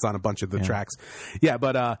one that's on a bunch of the tracks. Yeah,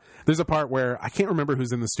 but there's a part where I can't remember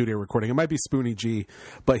who's in the studio recording. It might be Spoonie G,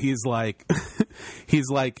 but he's like,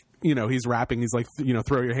 you know, he's rapping. He's like, you know,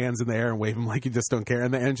 throw your hands in the air and wave them like you just don't care.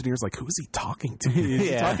 And the engineer's like, who's he talking to?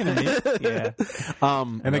 He's talking to me. Yeah.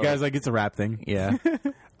 And the guy's like, it's a rap thing. Yeah.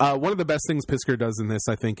 One of the best things Pisker does in this,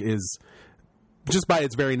 I think, is just by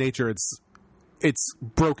its very nature, it's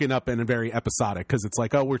broken up and very episodic because it's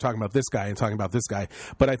like, oh, we're talking about this guy and talking about this guy.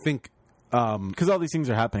 But I think because all these things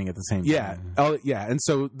are happening at the same time. And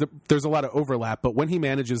so there's a lot of overlap. But when he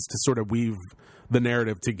manages to sort of weave the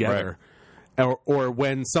narrative together. Or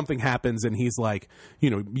when something happens and he's like,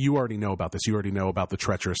 you know, you already know about this. You already know about the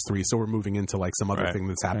Treacherous 3, so we're moving into like some other thing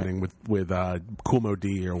that's happening with Kool Moe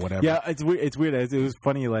Dee or whatever. Yeah, it's weird. It's weird. It was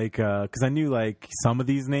funny, like, because I knew like some of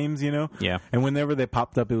these names, you know. Yeah. And whenever they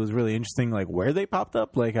popped up, it was really interesting, like where they popped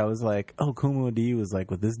up. Like I was like, oh, Kool Moe Dee was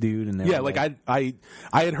like with this dude, and I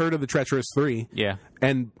had heard of the Treacherous 3. Yeah.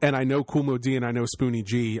 And I know Kool Moe Dee and I know Spoonie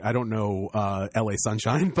G. I don't know L.A.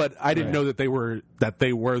 Sunshine, but I didn't know that they were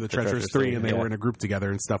the Treacherous 3 and they were in a group together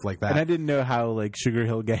and stuff like that. And I didn't know how like Sugar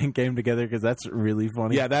Hill Gang came together because that's really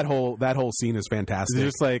funny. Yeah, that whole scene is fantastic. It's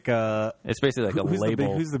just like it's basically like a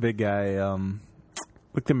label. Who's the big guy?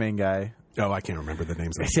 Like the main guy. Oh, I can't remember the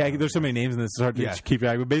names. Yeah, there's so many names in this. It's hard to keep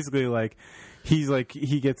track. But basically, like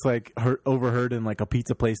he gets like overheard in like a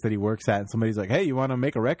pizza place that he works at, and somebody's like, "Hey, you want to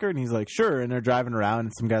make a record?" And he's like, "Sure." And they're driving around,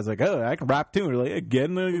 and some guy's like, "Oh, I can rap too." And they're like, hey, "Get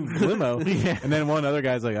in the limo." And then one other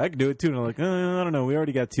guy's like, "I can do it too." And they're like, "I don't know. We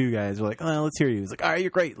already got two guys." They're like, "Oh, let's hear you." He's like, "All right,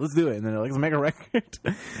 you're great. Let's do it." And they're like, "Let's make a record."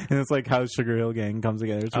 And it's like how Sugar Hill Gang comes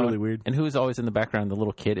together. It's really weird. And who's always in the background? The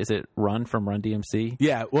little kid. Is it Run from Run DMC?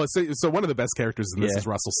 Yeah. Well, so one of the best characters in this is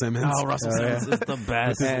Russell Simmons. Oh, Russell Simmons is the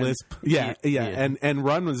best. And, Lisp. Yeah. And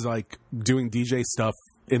Run was like doing DJ stuff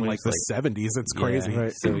in like the 70s. It's crazy.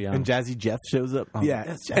 Right. So young. And Jazzy Jeff shows up.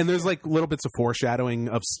 And there's like little bits of foreshadowing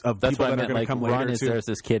of That's people what I that are meant. going Like to come Run later too. There's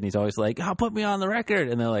this kid, and he's always like, "Oh, put me on the record."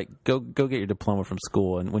 And they're like, "Go get your diploma from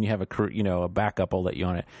school." And when you have a backup, I'll let you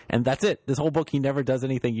on it. And that's it. This whole book, he never does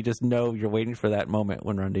anything. You just know you're waiting for that moment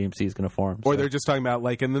when Run DMC is going to form. Or they're just talking about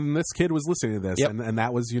like, and then this kid was listening to this, and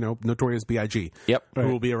that was Notorious B.I.G. Yep, who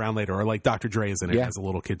will be around later, or like Dr. Dre is in it as a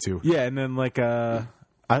little kid too. Yeah, and then like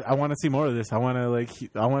I want to see more of this. I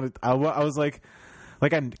was like I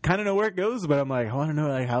kind of know where it goes, but I'm like, I want to know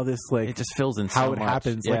like how this like it just fills in how so it much.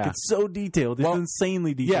 happens. Yeah. Like it's so detailed. It's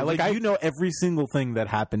insanely detailed. Yeah, like you know every single thing that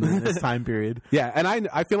happened in this time period. Yeah, and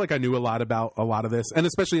I feel like I knew a lot about a lot of this, and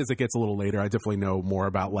especially as it gets a little later, I definitely know more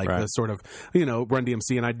about like the sort of Run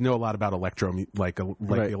DMC, and I know a lot about electro,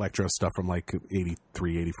 the electro stuff from like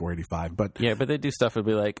 83, 84, 85. But but they do stuff that'd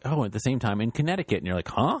be like, oh, at the same time in Connecticut, and you're like,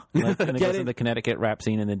 huh? Like, and it goes to the Connecticut rap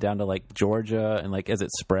scene, and then down to like Georgia, and like as it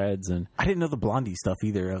spreads. And I didn't know the Blondie stuff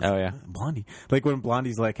either. Oh yeah. Blondie. Like when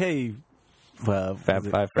Blondie's like, hey, Fab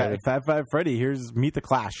Five Freddy, here's Meet the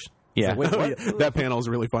Clash. Yeah. Like, wait, what? That panel is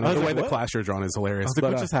really funny. The way the what? Clash are drawn is hilarious. I was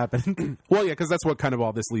like, what just happened? Well, yeah, because that's what kind of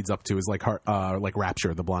all this leads up to is like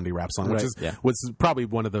Rapture, the Blondie rap song, which was probably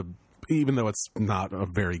one of the, even though it's not a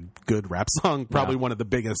very good rap song, probably one of the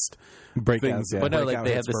biggest breakouts. things. But no, like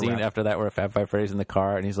they had the scene after that where Fab Five Freddy's in the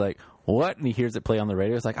car, and he's like, "What?" And he hears it play on the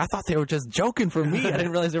radio. He's like, "I thought they were just joking for me. I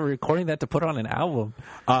didn't realize they were recording that to put on an album."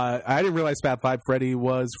 I didn't realize Fab Five Freddy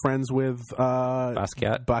was friends with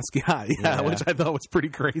Basquiat, which I thought was pretty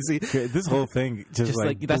crazy. This whole thing just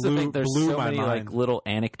like that's the thing. There's so many mind. like little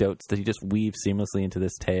anecdotes that he just weaves seamlessly into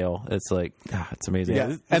this tale. It's like it's amazing.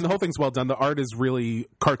 Yeah, and the whole thing's well done. The art is really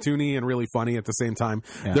cartoony and really funny at the same time.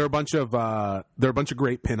 Yeah. There are a bunch of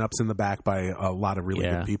great pinups in the back by a lot of really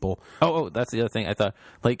good people. Oh, that's the other thing. I thought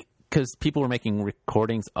because people were making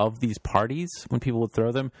recordings of these parties when people would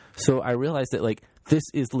throw them. So I realized that like this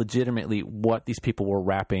is legitimately what these people were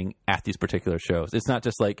rapping at these particular shows. It's not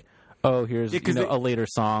just like, oh, here's a later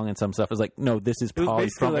song and some stuff. It's like, no, this is probably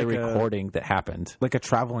from a recording that happened. Like a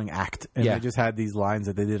traveling act. And they just had these lines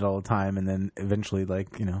that they did all the time, and then eventually they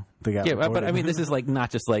got recorded. But I mean, this is like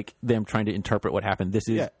not just like them trying to interpret what happened. This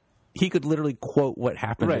is he could literally quote what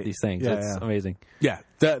happened with these things. It's amazing. Yeah,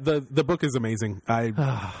 the book is amazing.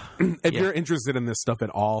 If you're interested in this stuff at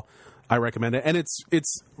all, I recommend it, and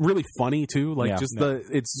it's really funny too. Like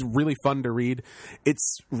it's really fun to read.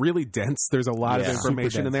 It's really dense. There's a lot of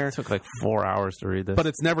information in there. It took like 4 hours to read this, but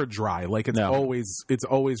it's never dry. Like it's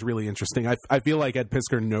always really interesting. I feel like Ed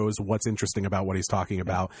Piskor knows what's interesting about what he's talking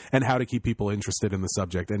about and how to keep people interested in the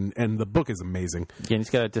subject. And the book is amazing. Yeah, and he's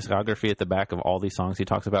got a discography at the back of all these songs he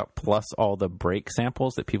talks about, plus all the break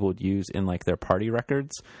samples that people would use in like their party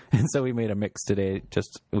records. And so we made a mix today.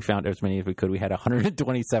 We found as many as we could. We had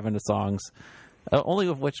 127 songs, only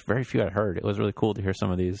of which very few I'd heard. It was really cool to hear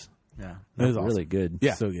some of these. Yeah, it was really good.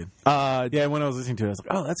 Yeah, so good. When I was listening to it, I was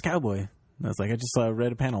like, "Oh, that's Cowboy." And I was like, I just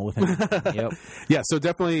read a panel with him. Yep. Yeah, so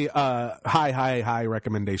definitely high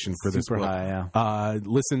recommendation for this book. High, yeah.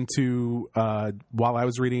 Listen to, while I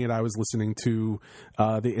was reading it, I was listening to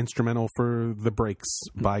the instrumental for The Breaks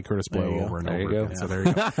by Curtis Blow over and over again. Yeah. So there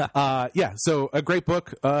you go. So a great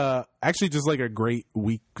book. Actually, just like a great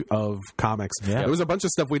week of comics. Yeah. There was a bunch of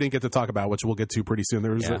stuff we didn't get to talk about, which we'll get to pretty soon.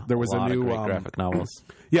 There was a new graphic novels.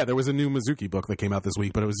 Yeah, there was a new Mizuki book that came out this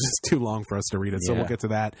week, but it was just too long for us to read it, so we'll get to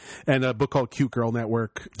that. And a book called Cute Girl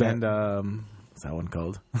Network. And what's that one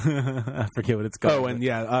called? I forget what it's called. Oh, and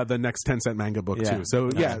the next 10-cent manga book too. So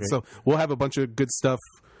so we'll have a bunch of good stuff,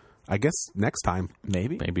 I guess, next time.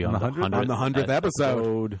 Maybe on the 100th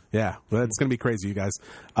episode. Yeah, well, it's going to be crazy, you guys.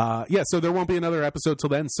 So there won't be another episode till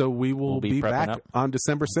then, so we will be back on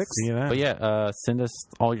December 6th. See you then. But send us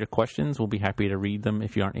all your questions. We'll be happy to read them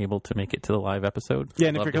if you aren't able to make it to the live episode. Yeah,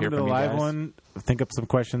 and if you're coming to the live one, think up some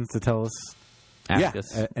questions to tell us. Ask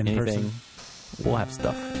us in anything. person. We'll have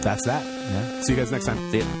stuff. That's that. Yeah. See you guys next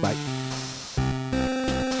time. See ya. Bye.